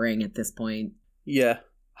of boring at this point. Yeah.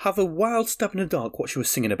 Have a wild stab in the dark what she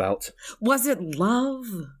was singing about. Was it love?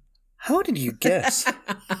 How did you guess?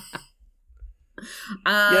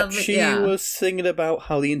 She was singing about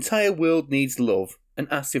how the entire world needs love and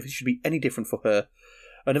asked if it should be any different for her,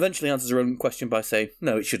 and eventually answers her own question by saying,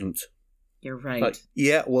 no, it shouldn't. You're right. Like,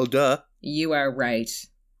 yeah, well, duh. You are right.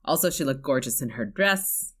 Also, she looked gorgeous in her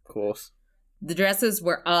dress. Of course. The dresses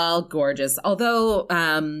were all gorgeous, although,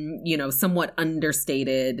 somewhat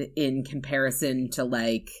understated in comparison to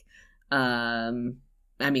by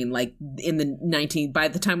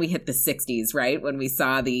the time we hit the 60s, right? When we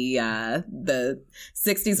saw the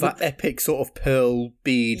 60s. That epic sort of pearl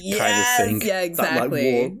bead kind of thing. Yeah,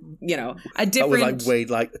 exactly. A different... That was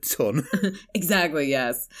weighed like a ton. Exactly,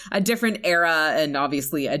 yes. A different era and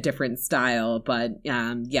obviously a different style, but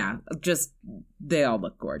just they all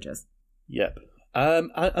look gorgeous. Yep.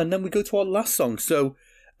 And then we go to our last song. So,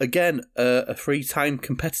 again, a 3-time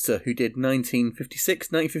competitor who did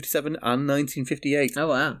 1956, 1957 and 1958. Oh,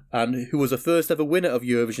 wow. And who was the first ever winner of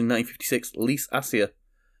Eurovision 1956, Lise Assia,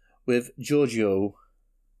 with Giorgio.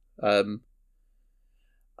 And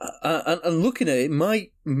looking at it,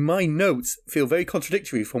 my notes feel very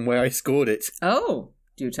contradictory from where I scored it. Oh,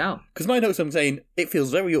 do tell. Because my notes, I'm saying, it feels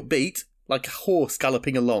very upbeat, like a horse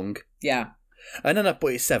galloping along. Yeah. And then I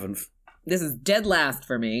put it 7th. This is dead last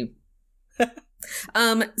for me.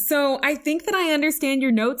 So I think that I understand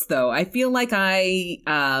your notes, though. I feel like I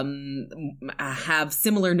have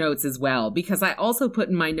similar notes as well, because I also put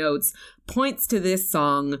in my notes points to this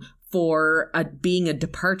song for being a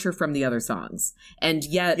departure from the other songs. And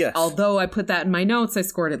yet, although I put that in my notes, I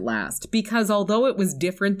scored it last. Because although it was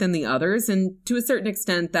different than the others, and to a certain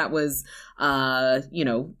extent that was, a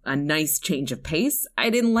nice change of pace,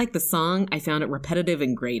 I didn't like the song. I found it repetitive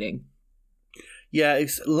and grating. Yeah,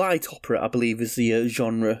 it's light opera, I believe, is the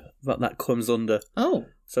genre that comes under. Oh.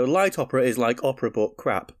 So light opera is like opera, but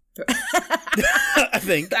crap. I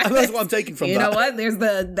think. That's what I'm taking from that. You know what?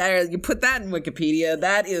 You put that in Wikipedia.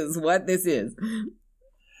 That is what this is.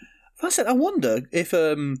 I wonder if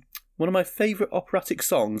one of my favourite operatic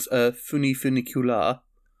songs, Funicular,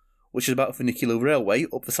 which is about a funicular railway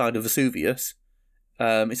up the side of Vesuvius,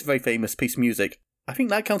 it's a very famous piece of music. I think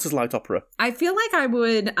that counts as light opera. I feel like I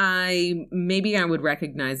would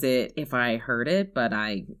recognize it if I heard it, but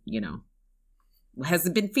has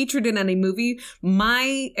it been featured in any movie?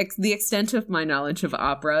 The extent of my knowledge of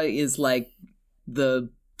opera is like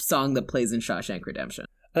the song that plays in Shawshank Redemption.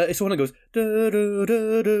 It's the one that goes.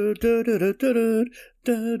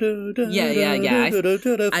 Yeah.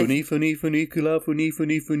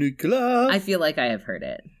 I feel like I have heard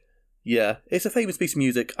it. Yeah, it's a famous piece of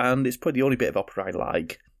music, and it's probably the only bit of opera I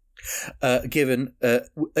like.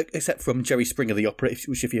 Except from Jerry Springer the opera,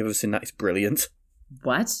 which if you've ever seen that, it's brilliant.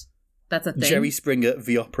 What? That's a thing? Jerry Springer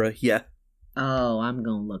the opera, yeah. Oh, I'm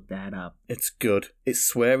gonna look that up. It's good.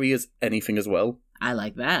 It's sweary as anything as well. I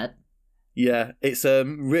like that. Yeah, it's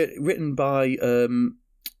written by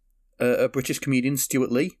a British comedian,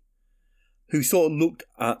 Stuart Lee, who sort of looked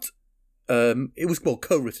at... it was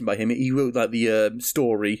co-written by him. He wrote like the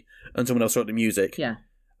story, and someone else wrote the music. Yeah.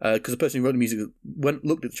 Because the person who wrote the music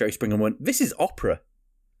looked at Jerry Springer and went, "This is opera."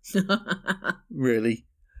 Really?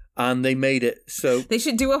 And they made it so... They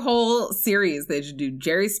should do a whole series. They should do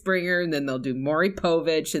Jerry Springer, and then they'll do Maury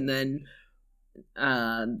Povich, and then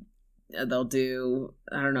they'll do,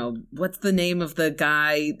 I don't know, what's the name of the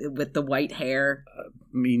guy with the white hair?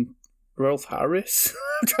 Rolf Harris?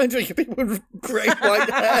 I'm trying to think of people with great white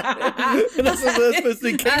hair. And that's the first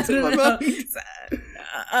person who came to my mind.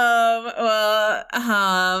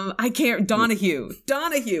 I can't. Donahue,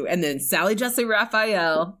 and then Sally Jesse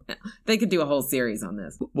Raphael. They could do a whole series on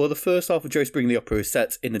this. Well, the first half of Jerry Springer the Opera is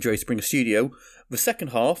set in the Jerry Springer studio. The second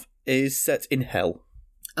half is set in hell.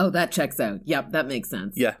 Oh, that checks out. Yep, that makes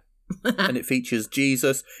sense. Yeah, and it features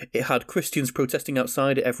Jesus. It had Christians protesting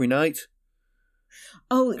outside it every night.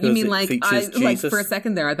 Oh, you mean like for a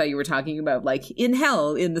second there, I thought you were talking about like in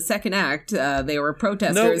hell in the second act, they were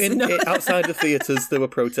protesters. No, outside the theatres there were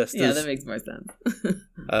protesters. Yeah, that makes more sense.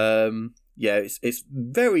 Yeah, it's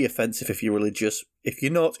very offensive if you're religious. If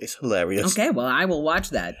you're not, it's hilarious. Okay, well, I will watch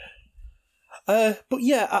that. But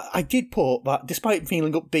yeah, I did put that, despite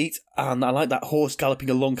feeling upbeat, and I like that horse galloping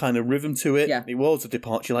along kind of rhythm to it. Yeah. It was a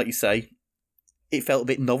departure, like you say. It felt a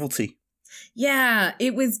bit novelty. Yeah,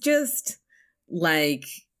 it was just... like,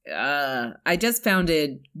 I just found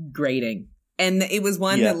it grating. And it was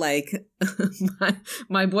one that, like,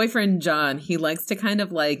 my boyfriend, John, he likes to kind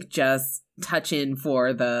of, like, just touch in for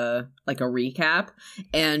a recap.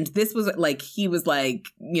 And this was, like, he was, like,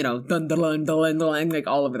 dun dun dun dun dun, like,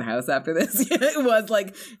 all over the house after this. It was,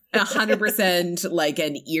 like, 100%, like,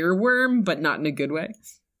 an earworm, but not in a good way.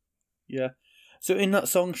 Yeah. So in that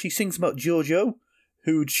song, she sings about Giorgio,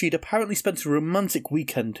 who she'd apparently spent a romantic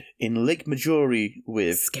weekend in Lake Maggiore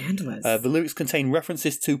with. Scandalous. The lyrics contain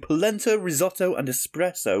references to polenta, risotto, and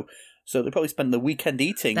espresso, so they probably spent the weekend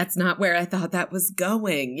eating. That's not where I thought that was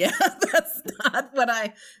going. Yeah, that's not what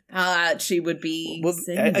I thought she would be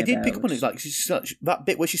singing I did pick up on it, like, that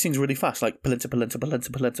bit where she sings really fast, like, polenta, polenta,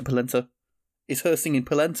 polenta, polenta, polenta. It's her singing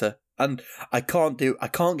polenta, and I can't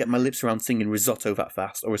get my lips around singing risotto that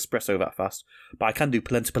fast, or espresso that fast, but I can do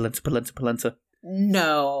polenta, polenta, polenta, polenta.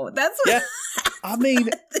 No, that's what... Yeah, I mean,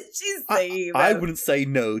 she's saying I wouldn't say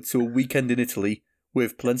no to a weekend in Italy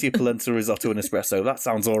with plenty of polenta, risotto, and espresso. That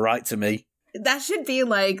sounds all right to me. There should be a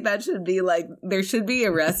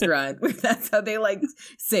restaurant where that's how they like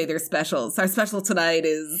say their specials. Our special tonight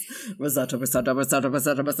is risotto, risotto, risotto,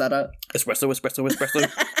 risotto, risotto. Espresso, espresso, espresso.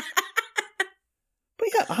 But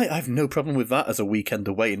yeah, I have no problem with that as a weekend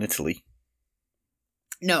away in Italy.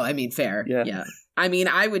 No, I mean, fair. Yeah. I mean,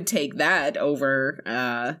 I would take that over,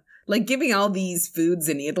 like, giving all these foods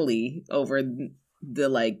in Italy over the,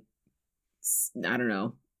 like, I don't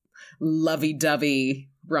know, lovey-dovey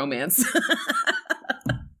romance.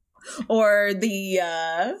 Or the,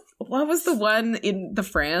 what was the one in the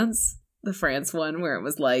France one where it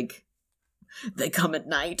was, like, they come at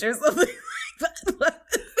night or something like that?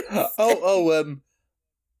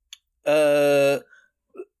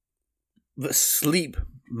 The Sleep,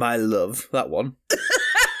 My Love, that one.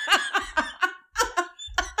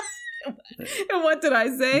 And what did I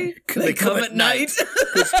say? They come at night.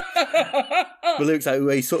 The lyrics out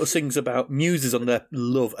where he sort of sings about muses on their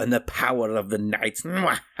love and the power of the night.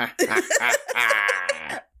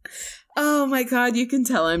 Oh my God, you can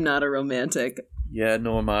tell I'm not a romantic. Yeah,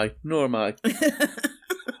 nor am I.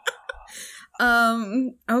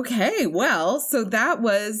 Okay, well, so that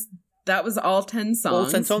was all 10 songs. All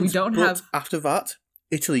 10 songs. We don't have... After that,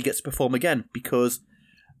 Italy gets to perform again because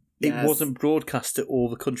it wasn't broadcast to all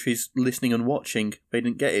the countries listening and watching. They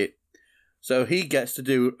didn't get it. So he gets to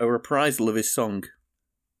do a reprisal of his song.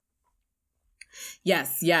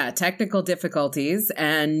 Yes, yeah, technical difficulties,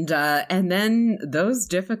 and then those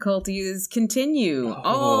difficulties continue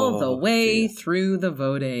all the way through the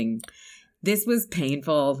voting. This was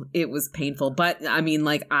painful. It was painful, but I mean,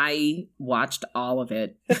 like, I watched all of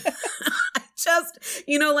it. Just,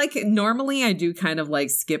 like, normally I do kind of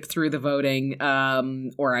like skip through the voting,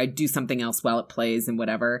 or I do something else while it plays and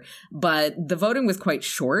whatever. But the voting was quite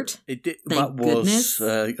short. It did. That was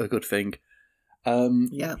a good thing.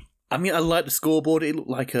 Yeah. I mean, I like the scoreboard. It looked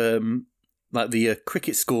like the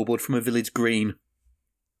cricket scoreboard from a village green.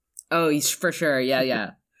 Oh, for sure. Yeah,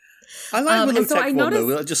 yeah. I like the low-tech one, though.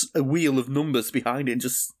 Like just a wheel of numbers behind it and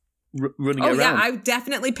just running around. Oh, yeah. I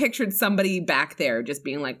definitely pictured somebody back there just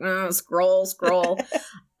being like, scroll.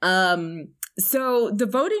 So the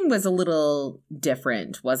voting was a little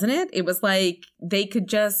different, wasn't it? It was like they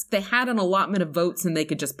had an allotment of votes and they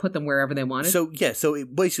could just put them wherever they wanted. So, yeah. So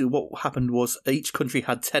basically what happened was each country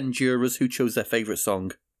had 10 jurors who chose their favourite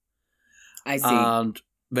song. I see. And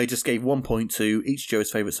they just gave 1 point to each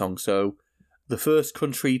juror's favourite song. So the first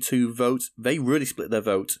country to vote, they really split their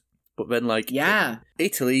vote. But then,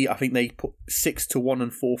 Italy, I think they put 6 to 1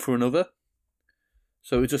 and 4 for another.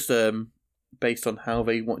 So it was just based on how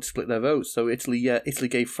they want to split their votes. So Italy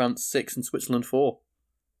gave France 6 and Switzerland 4.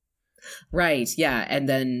 Right, yeah. And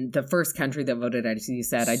then the first country that voted, as you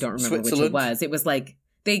said, I don't remember which it was. It was like,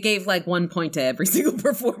 they gave like 1 point to every single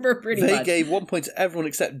performer, pretty much. They gave 1 point to everyone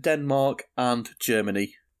except Denmark and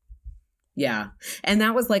Germany. Yeah. And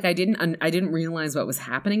that was like, I didn't realize what was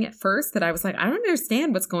happening at first, that I was like, I don't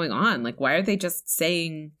understand what's going on. Like, why are they just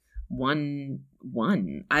saying 1-1?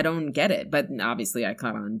 I don't get it. But obviously I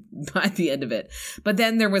caught on by the end of it. But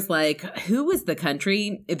then there was like, who was the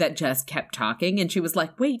country that just kept talking? And she was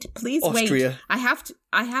like, wait, please Austria. wait.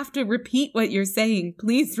 I have to repeat what you're saying.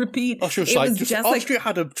 Please repeat. Austria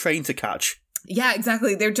had a train to catch. Yeah,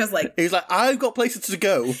 exactly. They're just like... He was like, I've got places to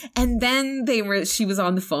go. And then she was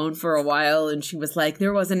on the phone for a while and she was like,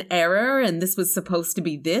 there was an error and this was supposed to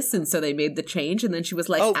be this. And so they made the change. And then she was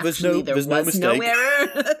like, actually, there was no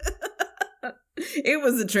error. It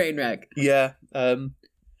was a train wreck. Yeah.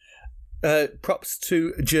 Props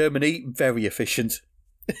to Germany. Very efficient.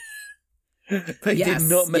 They did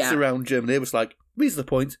not mess around, Germany. It was like, these are the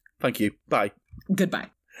points. Thank you. Bye.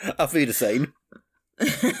 Goodbye. Auf Wiedersehen.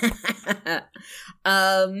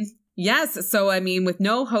 Yes, so I mean, with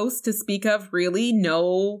no host to speak of, really,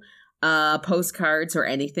 no postcards or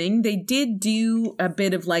anything, they did do a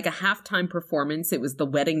bit of like a halftime performance. It was the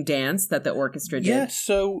wedding dance that the orchestra did. Yeah,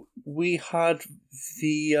 so we had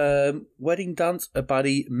the wedding dance by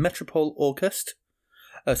the Metropole Orchestra.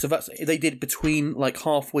 So they did between like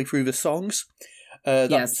halfway through the songs.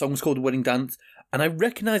 That song was called The Wedding Dance. And I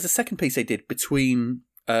recognise the second piece they did between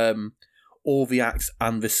all the acts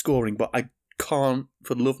and the scoring, but I can't,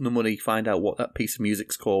 for the love nor money, find out what that piece of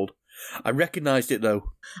music's called. I recognised it,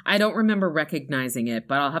 though. I don't remember recognizing it,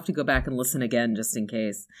 but I'll have to go back and listen again just in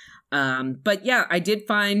case. But yeah, I did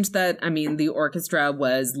find that, I mean, the orchestra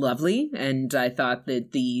was lovely, and I thought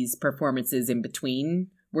that these performances in between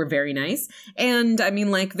were very nice. And I mean,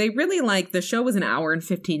 like, they really the show was an hour and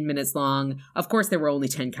 15 minutes long. Of course, there were only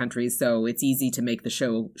 10 countries, so it's easy to make the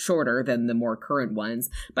show shorter than the more current ones.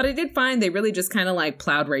 But I did find they really just kind of like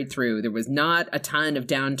plowed right through. There was not a ton of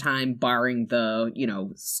downtime barring the,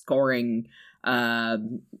 scoring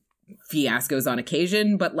fiascos on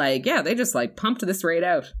occasion, but they just pumped this right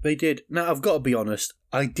out. They did. Now, I've got to be honest,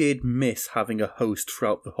 I did miss having a host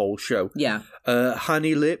throughout the whole show. Yeah.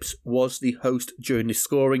 Hanny Lips was the host during the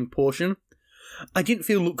scoring portion. I didn't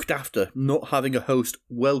feel looked after not having a host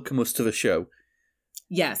welcome us to the show.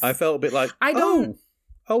 Yes. I felt a bit like,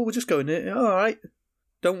 we're just going in. All right.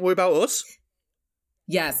 Don't worry about us.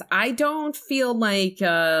 Yes, I don't feel like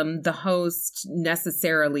the host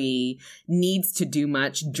necessarily needs to do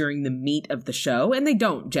much during the meat of the show, and they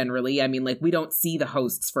don't generally. I mean, we don't see the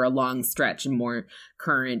hosts for a long stretch in more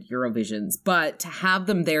current Eurovisions, but to have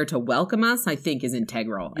them there to welcome us, I think, is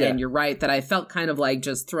integral. Yeah. And you're right that I felt kind of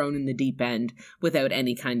just thrown in the deep end without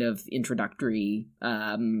any kind of introductory,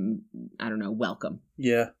 welcome.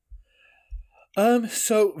 Yeah.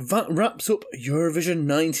 So that wraps up Eurovision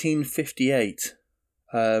 1958.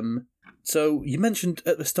 So you mentioned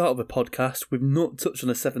at the start of the podcast we've not touched on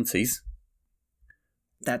the 70s.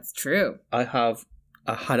 That's true. I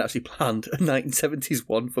had actually planned a 1970s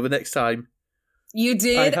one for the next time. You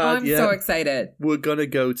did? I'm so excited. We're going to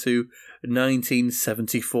go to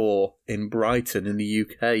 1974 in Brighton in the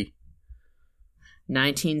UK.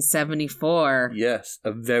 1974. Yes,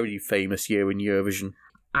 a very famous year in Eurovision.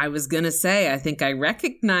 I was going to say, I think I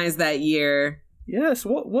recognize that year. Yes,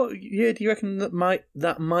 what year do you reckon that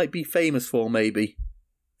might be famous for, maybe?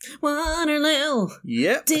 Waterloo.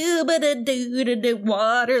 Yep. Do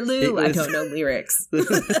Waterloo. I don't know lyrics.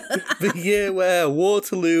 The year where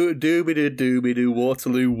Waterloo, dooby-doo,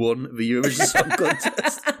 Waterloo won the Eurovision Song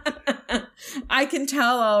Contest. I can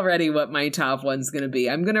tell already what my top one's going to be.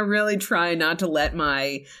 I'm going to really try not to let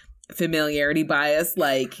my familiarity bias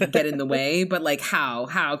get in the way, but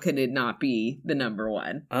how can it not be the number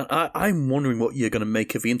one? I'm wondering what you're going to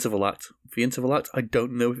make of the interval act. The interval act, I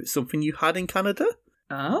don't know if it's something you had in Canada.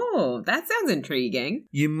 Oh, that sounds intriguing.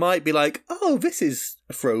 You might be like, oh, this is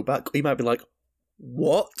a throwback. Or you might be like,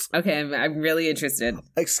 what? Okay, I'm really interested.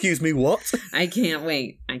 Excuse me, what? I can't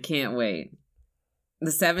wait.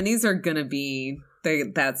 The 70s are going to be,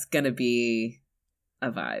 that's going to be a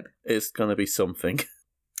vibe. It's going to be something.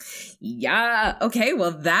 Yeah. Okay,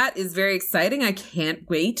 well, that is very exciting. I can't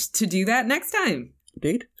wait to do that next time.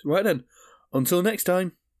 Indeed. Right then. Until next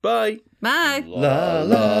time. Bye. Bye. La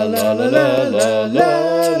la la la la la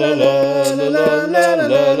la la la.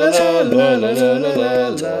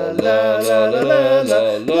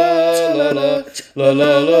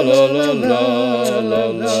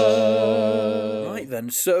 Right then,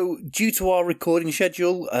 so due to our recording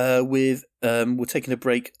schedule, we're taking a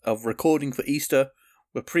break of recording for Easter.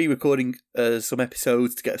 We're pre-recording some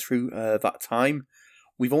episodes to get through that time.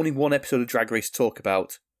 We've only one episode of Drag Race to talk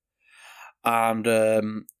about. And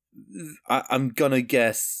I'm gonna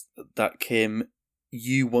guess that, Kim,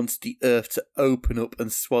 you want the earth to open up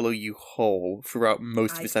and swallow you whole throughout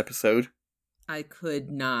most of this episode. I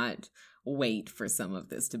could not wait for some of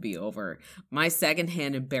this to be over. My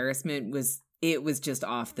secondhand embarrassment was just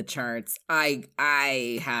off the charts. I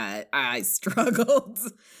struggled.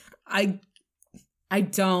 I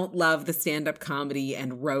don't love the stand-up comedy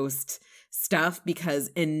and roast stuff because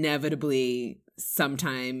inevitably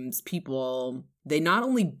sometimes people, they not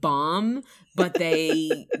only bomb, but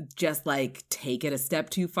they just take it a step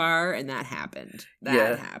too far, and that happened.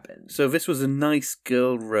 That happened. So this was a nice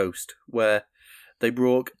girl roast where they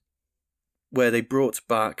brought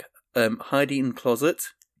back Heidi in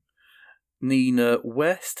Closet, Nina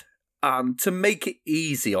West, and to make it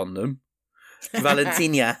easy on them,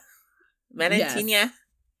 Valentina. Valentina.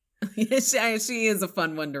 Yes. She is a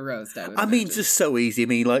fun one to roast. I mean, just so easy. I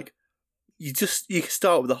mean, you can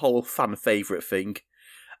start with the whole fan favourite thing.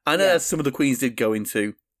 And as some of the queens did go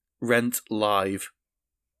into Rent Live.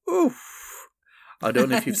 Oof. I don't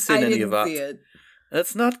know if you've seen any of that. See it.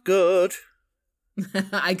 That's not good.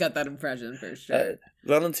 I got that impression for sure.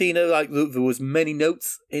 Valentina, there was many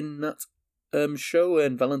notes in that show,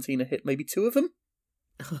 and Valentina hit maybe 2 of them.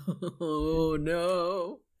 Oh,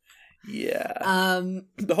 no. Yeah.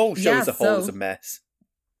 The whole show as a whole is a mess.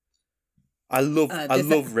 I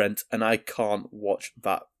love Rent, and I can't watch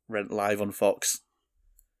that Rent Live on Fox.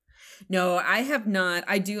 No, I have not.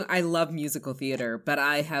 I love musical theater, but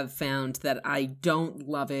I have found that I don't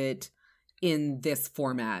love it in this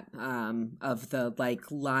format of the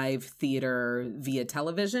live theater via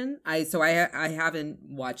television. I haven't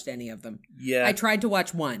watched any of them. Yeah. I tried to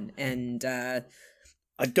watch one, and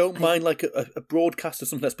I don't mind a broadcast of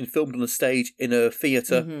something that's been filmed on a stage in a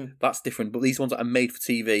theatre. Mm-hmm. That's different. But these ones that are made for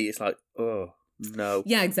TV, it's oh, no.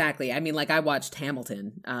 Yeah, exactly. I mean, I watched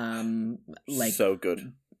Hamilton. So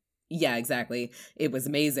good. Yeah, exactly. It was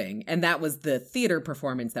amazing. And that was the theater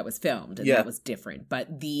performance that was filmed. And that was different.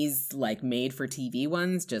 But these, made for TV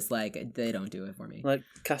ones, just, they don't do it for me.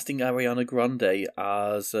 Casting Ariana Grande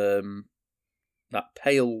as that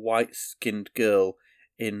pale, white-skinned girl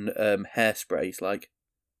in Hairspray. It's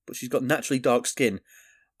but she's got naturally dark skin,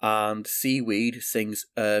 and Seaweed sings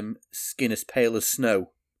Skin as Pale as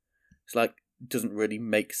Snow. It's doesn't really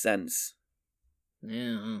make sense.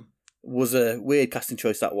 Yeah. Was a weird casting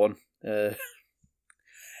choice, that one.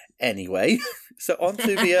 Anyway, so on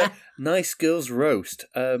to the Nice Girls Roast.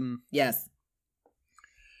 Yes.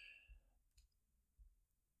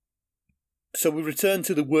 So we return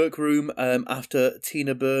to the workroom after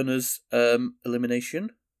Tina Burner's elimination.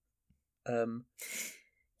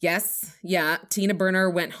 Yes, yeah. Tina Burner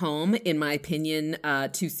went home, in my opinion,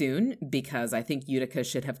 too soon, because I think Utica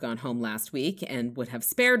should have gone home last week and would have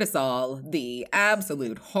spared us all the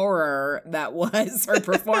absolute horror that was her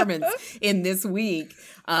performance in this week.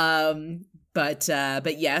 But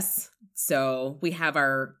yes, so we have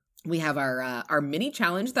our mini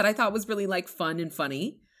challenge that I thought was really fun and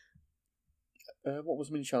funny. What was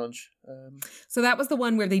mini challenge? So that was the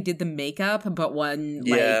one where they did the makeup, but one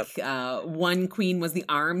one queen was the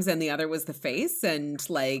arms and the other was the face, and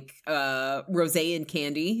Rosé and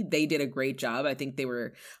Candy, they did a great job. I think they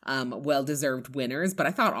were well-deserved winners, but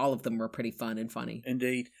I thought all of them were pretty fun and funny.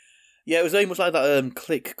 Indeed. Yeah, it was very much like that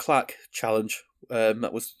click clack challenge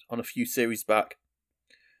that was on a few series back.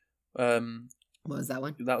 What was that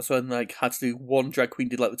one? That's when like had to do one drag queen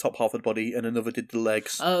did like the top half of the body and another did the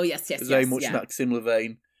legs. Oh yes, It was very much in that similar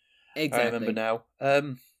vein. Exactly. I remember now.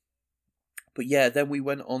 But yeah, then we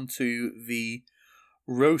went on to the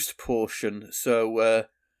roast portion. So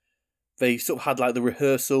they sort of had like the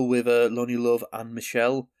rehearsal with Lonnie Love and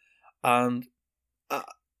Michelle, and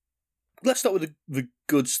let's start with the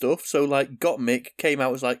good stuff. So like Gottmik came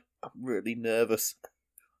out was like, I'm really nervous.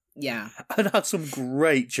 Yeah. And had some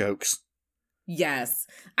great jokes. Yes.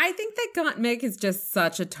 I think that Gottmik is just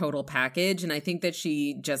such a total package, and I think that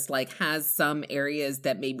she just like has some areas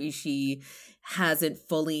that maybe she hasn't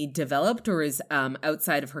fully developed or is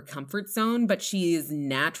outside of her comfort zone, but she is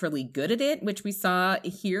naturally good at it, which we saw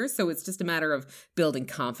here. So it's just a matter of building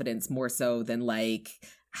confidence more so than like,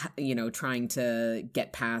 you know, trying to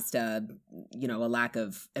get past a lack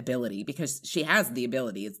of ability, because she has the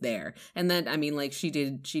ability. It's there. And then, I mean, like she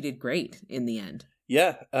did great in the end.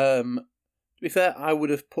 Yeah. To be fair, I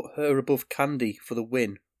would have put her above Candy for the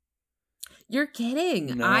win. You're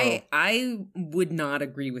kidding. No. I would not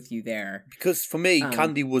agree with you there. Because for me,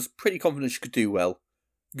 Candy was pretty confident she could do well.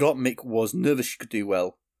 Gottmik was nervous she could do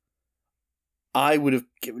well. I would have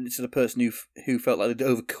given it to the person who felt like they'd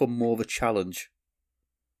overcome more of a challenge.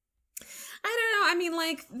 I don't know. I mean,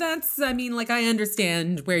 I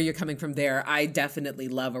understand where you're coming from there. I definitely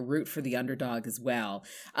love a root for the underdog as well.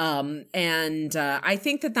 And I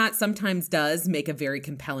think that sometimes does make a very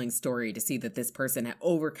compelling story to see that this person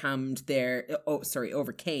overcame their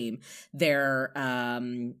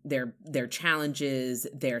challenges,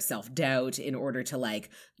 their self-doubt in order to like,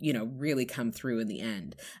 you know, really come through in the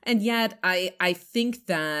end. And yet I think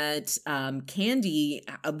that Candy,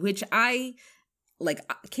 which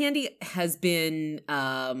Candy has been,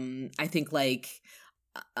 I think,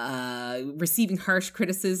 receiving harsh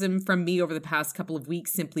criticism from me over the past couple of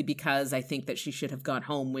weeks simply because I think that she should have gone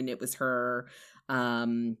home when it was her,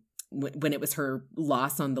 when it was her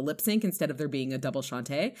loss on the lip sync instead of there being a double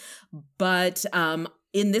Shantae. But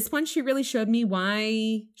in this one, she really showed me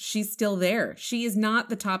why she's still there. She is not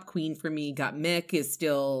the top queen for me. Gottmik is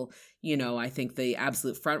still, you know, I think the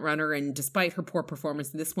absolute front runner. And despite her poor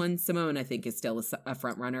performance in this one, Simone, I think, is still a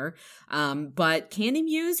front runner. But Candy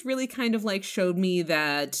Muse really kind of like showed me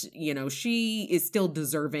that, you know, she is still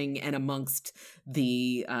deserving and amongst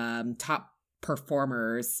the top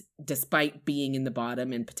performers, despite being in the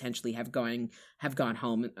bottom and potentially have gone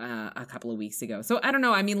home a couple of weeks ago. So I don't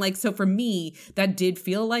know. I mean, like, so for me, that did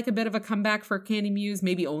feel like a bit of a comeback for Candy Muse,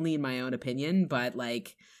 maybe only in my own opinion, but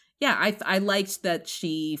like, yeah, I liked that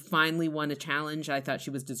she finally won a challenge. I thought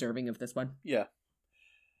she was deserving of this one. Yeah.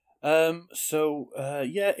 In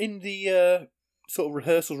the sort of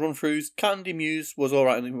rehearsals, run-throughs, Candy Muse was all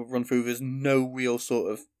right in the run-through. There's no real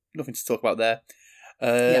sort of, nothing to talk about there.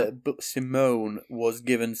 But Simone was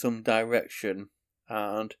given some direction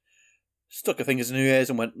and stuck her fingers in her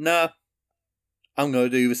ears and went, nah, I'm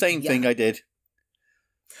going to do the same thing I did.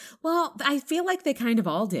 Well, I feel like they kind of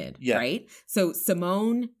all did, right? So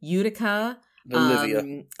Simone, Utica,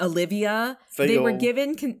 Olivia, they were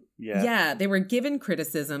given... they were given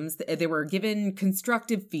criticisms, they were given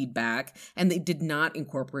constructive feedback, and they did not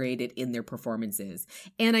incorporate it in their performances.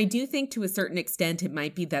 And I do think to a certain extent it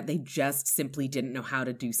might be that they just simply didn't know how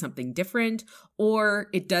to do something different, or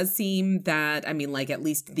it does seem that, I mean, like at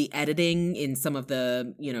least the editing in some of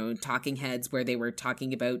the, you know, talking heads where they were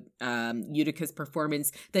talking about Utica's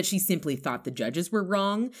performance, that she simply thought the judges were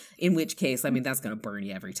wrong, in which case, I mean, that's going to burn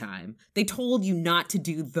you every time. They told you not to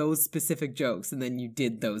do those specific jokes, and then you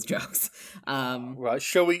did those jokes. Right,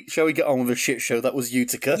 shall we get on with the shit show that was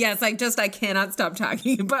Utica? Yes, I cannot stop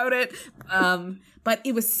talking about it. But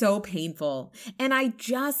it was so painful, and I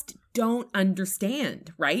just don't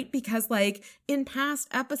understand, right? Because like in past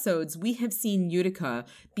episodes, we have seen Utica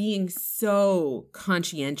being so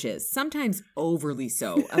conscientious, sometimes overly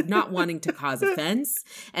so, of not wanting to cause offense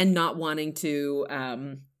and not wanting to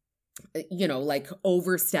you know, like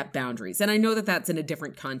overstep boundaries. And I know that that's in a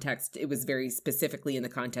different context. It was very specifically in the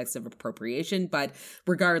context of appropriation, but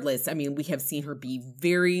regardless, I mean, we have seen her be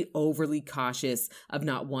very overly cautious of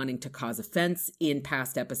not wanting to cause offense in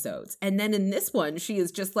past episodes. And then in this one, she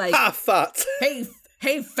is just like, fat.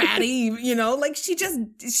 Hey, fatty, you know, like she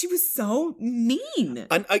was so mean.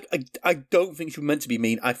 And I don't think she was meant to be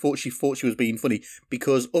mean. I thought she was being funny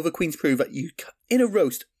because other queens prove that in a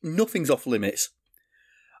roast, nothing's off limits.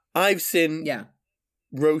 I've seen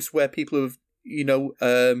roasts where people have, you know,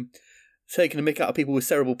 taken a mick out of people with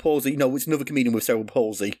cerebral palsy. No, it's another comedian with cerebral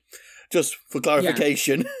palsy. Just for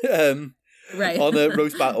clarification. Right. On a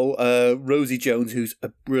roast battle, Rosie Jones, who's a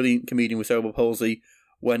brilliant comedian with cerebral palsy,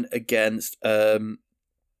 went against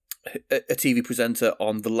a TV presenter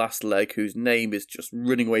on The Last Leg whose name is just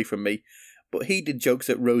running away from me, but he did jokes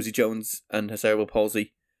at Rosie Jones and her cerebral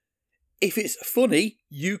palsy. If it's funny,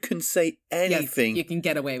 you can say anything. Yes, you can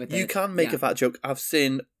get away with it. You can make a fat joke. I've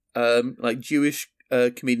seen Jewish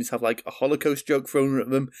comedians have a Holocaust joke thrown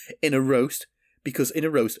at them in a roast, because in a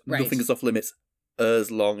roast, nothing is off limits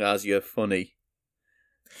as long as you're funny.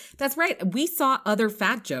 That's right. We saw other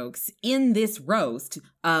fat jokes in this roast.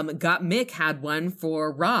 Got Mick had one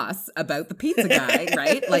for Ross about the pizza guy,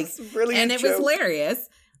 right? And it was hilarious.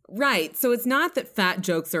 Right. So it's not that fat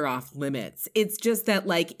jokes are off limits. It's just that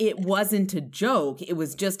it wasn't a joke. It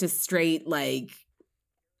was just a straight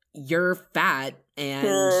you're fat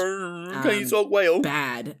and can you talk whale?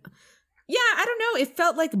 Bad. Yeah, I don't know. It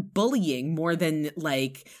felt like bullying more than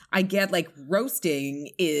I get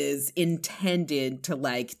roasting is intended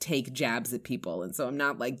to take jabs at people. And so I'm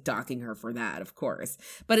not docking her for that, of course.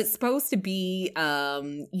 But it's supposed to be,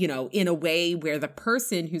 in a way where the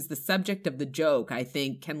person who's the subject of the joke, I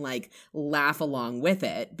think, can laugh along with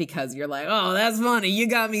it because you're oh, that's funny. You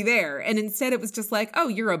got me there. And instead it was just oh,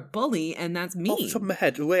 you're a bully and that's mean. Off the top of my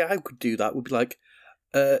head, the way I could do that would be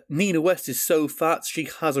Nina West is so fat she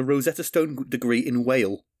has a Rosetta Stone degree in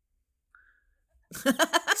whale.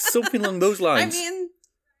 Something along those lines.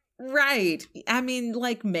 Right.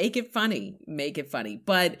 Make it funny. Make it funny.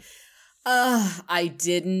 But I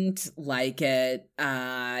didn't like it.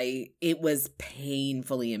 It was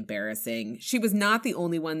painfully embarrassing. She was not the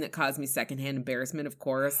only one that caused me secondhand embarrassment, of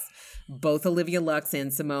course. Both Olivia Lux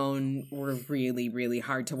and Simone were really, really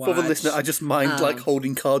hard to watch. For the listener, I just mind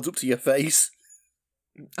holding cards up to your face.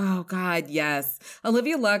 Oh, God, yes.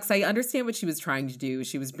 Olivia Lux, I understand what she was trying to do.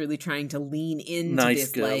 She was really trying to lean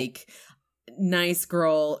into nice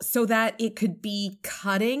girl so that it could be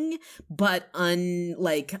cutting, but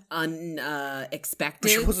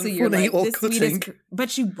unexpected. She wasn't funny or cutting.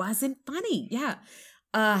 But she wasn't funny, yeah.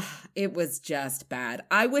 It was just bad.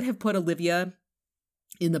 I would have put Olivia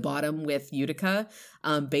in the bottom with Utica,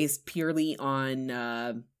 based purely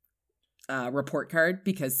on report card,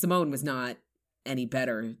 because Simone was not any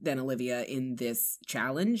better than Olivia in this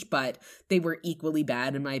challenge, but they were equally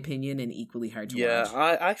bad in my opinion and equally hard to watch.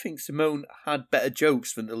 Yeah, I think Simone had better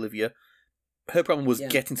jokes than Olivia. Her problem was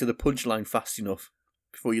getting to the punchline fast enough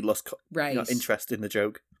before you lost interest in the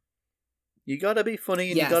joke. You gotta be funny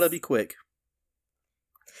and you gotta be quick.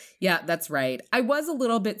 Yeah, that's right. I was a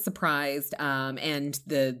little bit surprised, and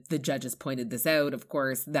the judges pointed this out, of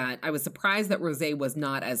course, that I was surprised that Rosé was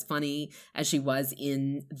not as funny as she was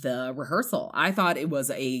in the rehearsal. I thought it was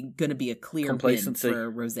going to be a clear win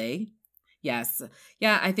for Rosé. Yes.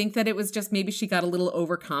 Yeah, I think that it was just maybe she got a little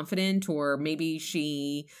overconfident, or maybe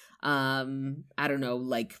she, I don't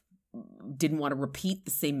know, didn't want to repeat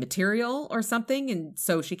the same material or something, and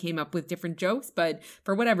so she came up with different jokes, but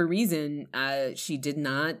for whatever reason she did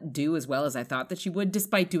not do as well as I thought that she would,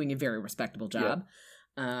 despite doing a very respectable job.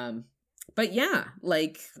 But yeah,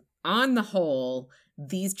 on the whole,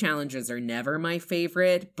 these challenges are never my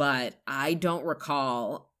favorite, but I don't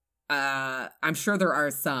recall, I'm sure there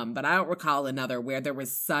are some, but I don't recall another where there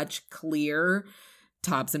was such clear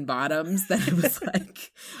tops and bottoms that it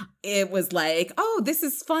was oh, this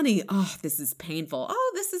is funny, oh, this is painful,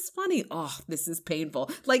 oh, this is funny, oh, this is painful.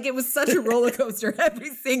 It was such a roller coaster every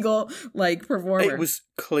single performer. It was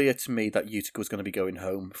clear to me that Utica was going to be going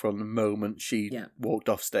home from the moment she walked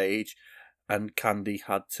off stage, and Candy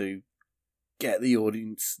had to get the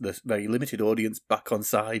audience, the very limited audience, back on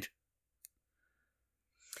side.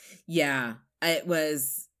 Yeah, it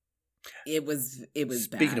was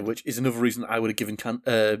Speaking bad. of which, is another reason I would have given Got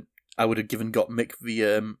Mick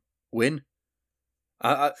the win.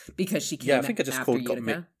 Because she came. I think I just called Got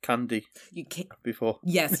Mick Candy. Before.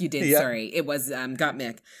 Yes, you did. Sorry, it was Got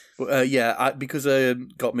Mick. But because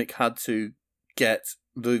Got Mick had to get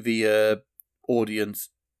the audience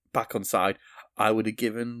back on side, I would have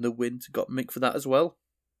given the win to Got Mick for that as well.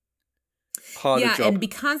 Harder job. And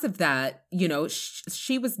because of that,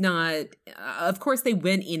 she was not, of course they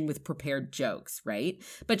went in with prepared jokes, right?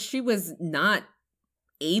 But she was not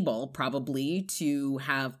able probably to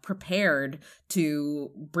have prepared to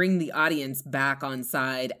bring the audience back on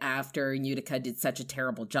side after Utica did such a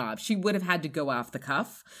terrible job. She would have had to go off the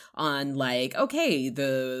cuff on okay,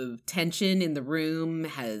 the tension in the room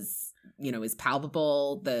has, is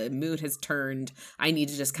palpable. The mood has turned. I need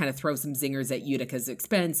to just kind of throw some zingers at Utica's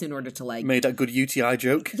expense in order to made that good UTI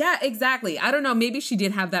joke. Yeah, exactly. I don't know. Maybe she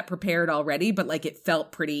did have that prepared already, but it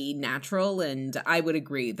felt pretty natural. And I would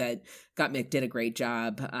agree that Gottmik did a great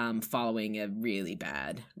job following a really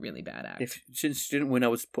bad act. Since she didn't win, I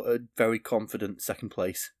was put a very confident second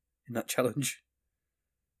place in that challenge.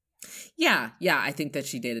 Yeah, I think that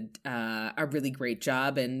she did a really great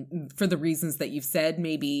job, and for the reasons that you've said,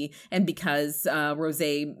 maybe, and because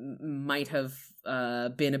Rosé might have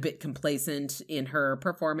been a bit complacent in her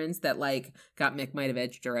performance, that like Gottmik might have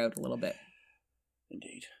edged her out a little bit.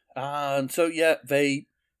 Indeed. And so, yeah, they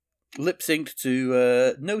lip-synced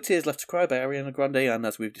to No Tears Left to Cry by Ariana Grande, and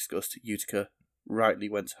as we've discussed, Utica rightly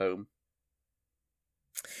went home.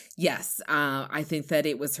 Yes, I think that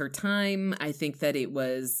it was her time. I think that it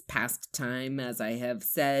was past time, as I have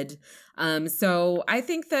said. So I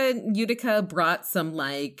think that Utica brought some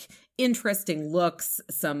like interesting looks.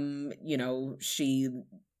 Some, you know, she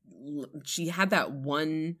had that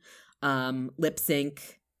one lip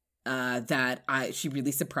sync that she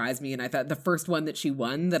really surprised me, and I thought the first one that she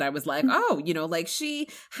won, that I was like, oh, you know, like she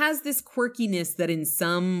has this quirkiness that in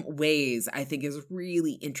some ways I think is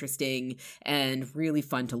really interesting and really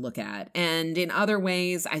fun to look at, and in other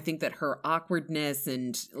ways I think that her awkwardness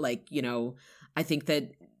and like, you know, I think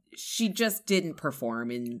that she just didn't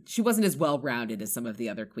perform, and she wasn't as well rounded as some of the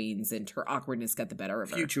other queens, and her awkwardness got the better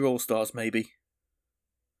of her. Future All-Stars, maybe.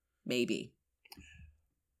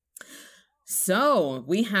 So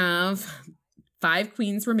we have 5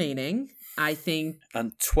 queens remaining, I think.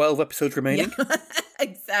 And 12 episodes remaining. Yeah,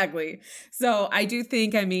 exactly. So I do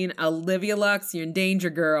think, I mean, Olivia Lux, you're in danger,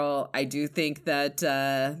 girl. I do think that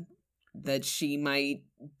that she might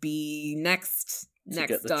be next on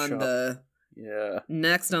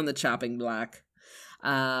the chopping block.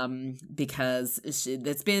 Because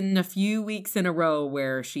it's been a few weeks in a row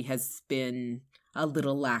where she has been a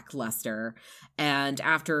little lackluster, and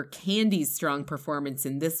after Candy's strong performance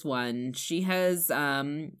in this one, she has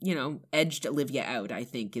you know, edged Olivia out, I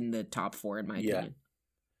think, in the top 4 in my opinion.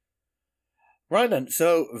 Right then,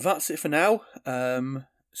 so that's it for now.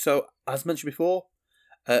 So as mentioned before,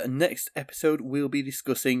 next episode we'll be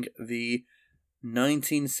discussing the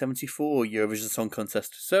 1974 Eurovision Song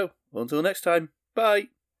Contest. So until next time, bye.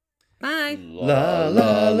 Bye. La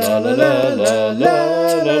la la la la la la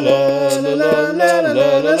la la la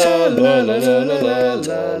la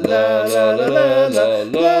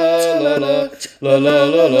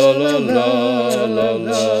la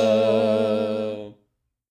la.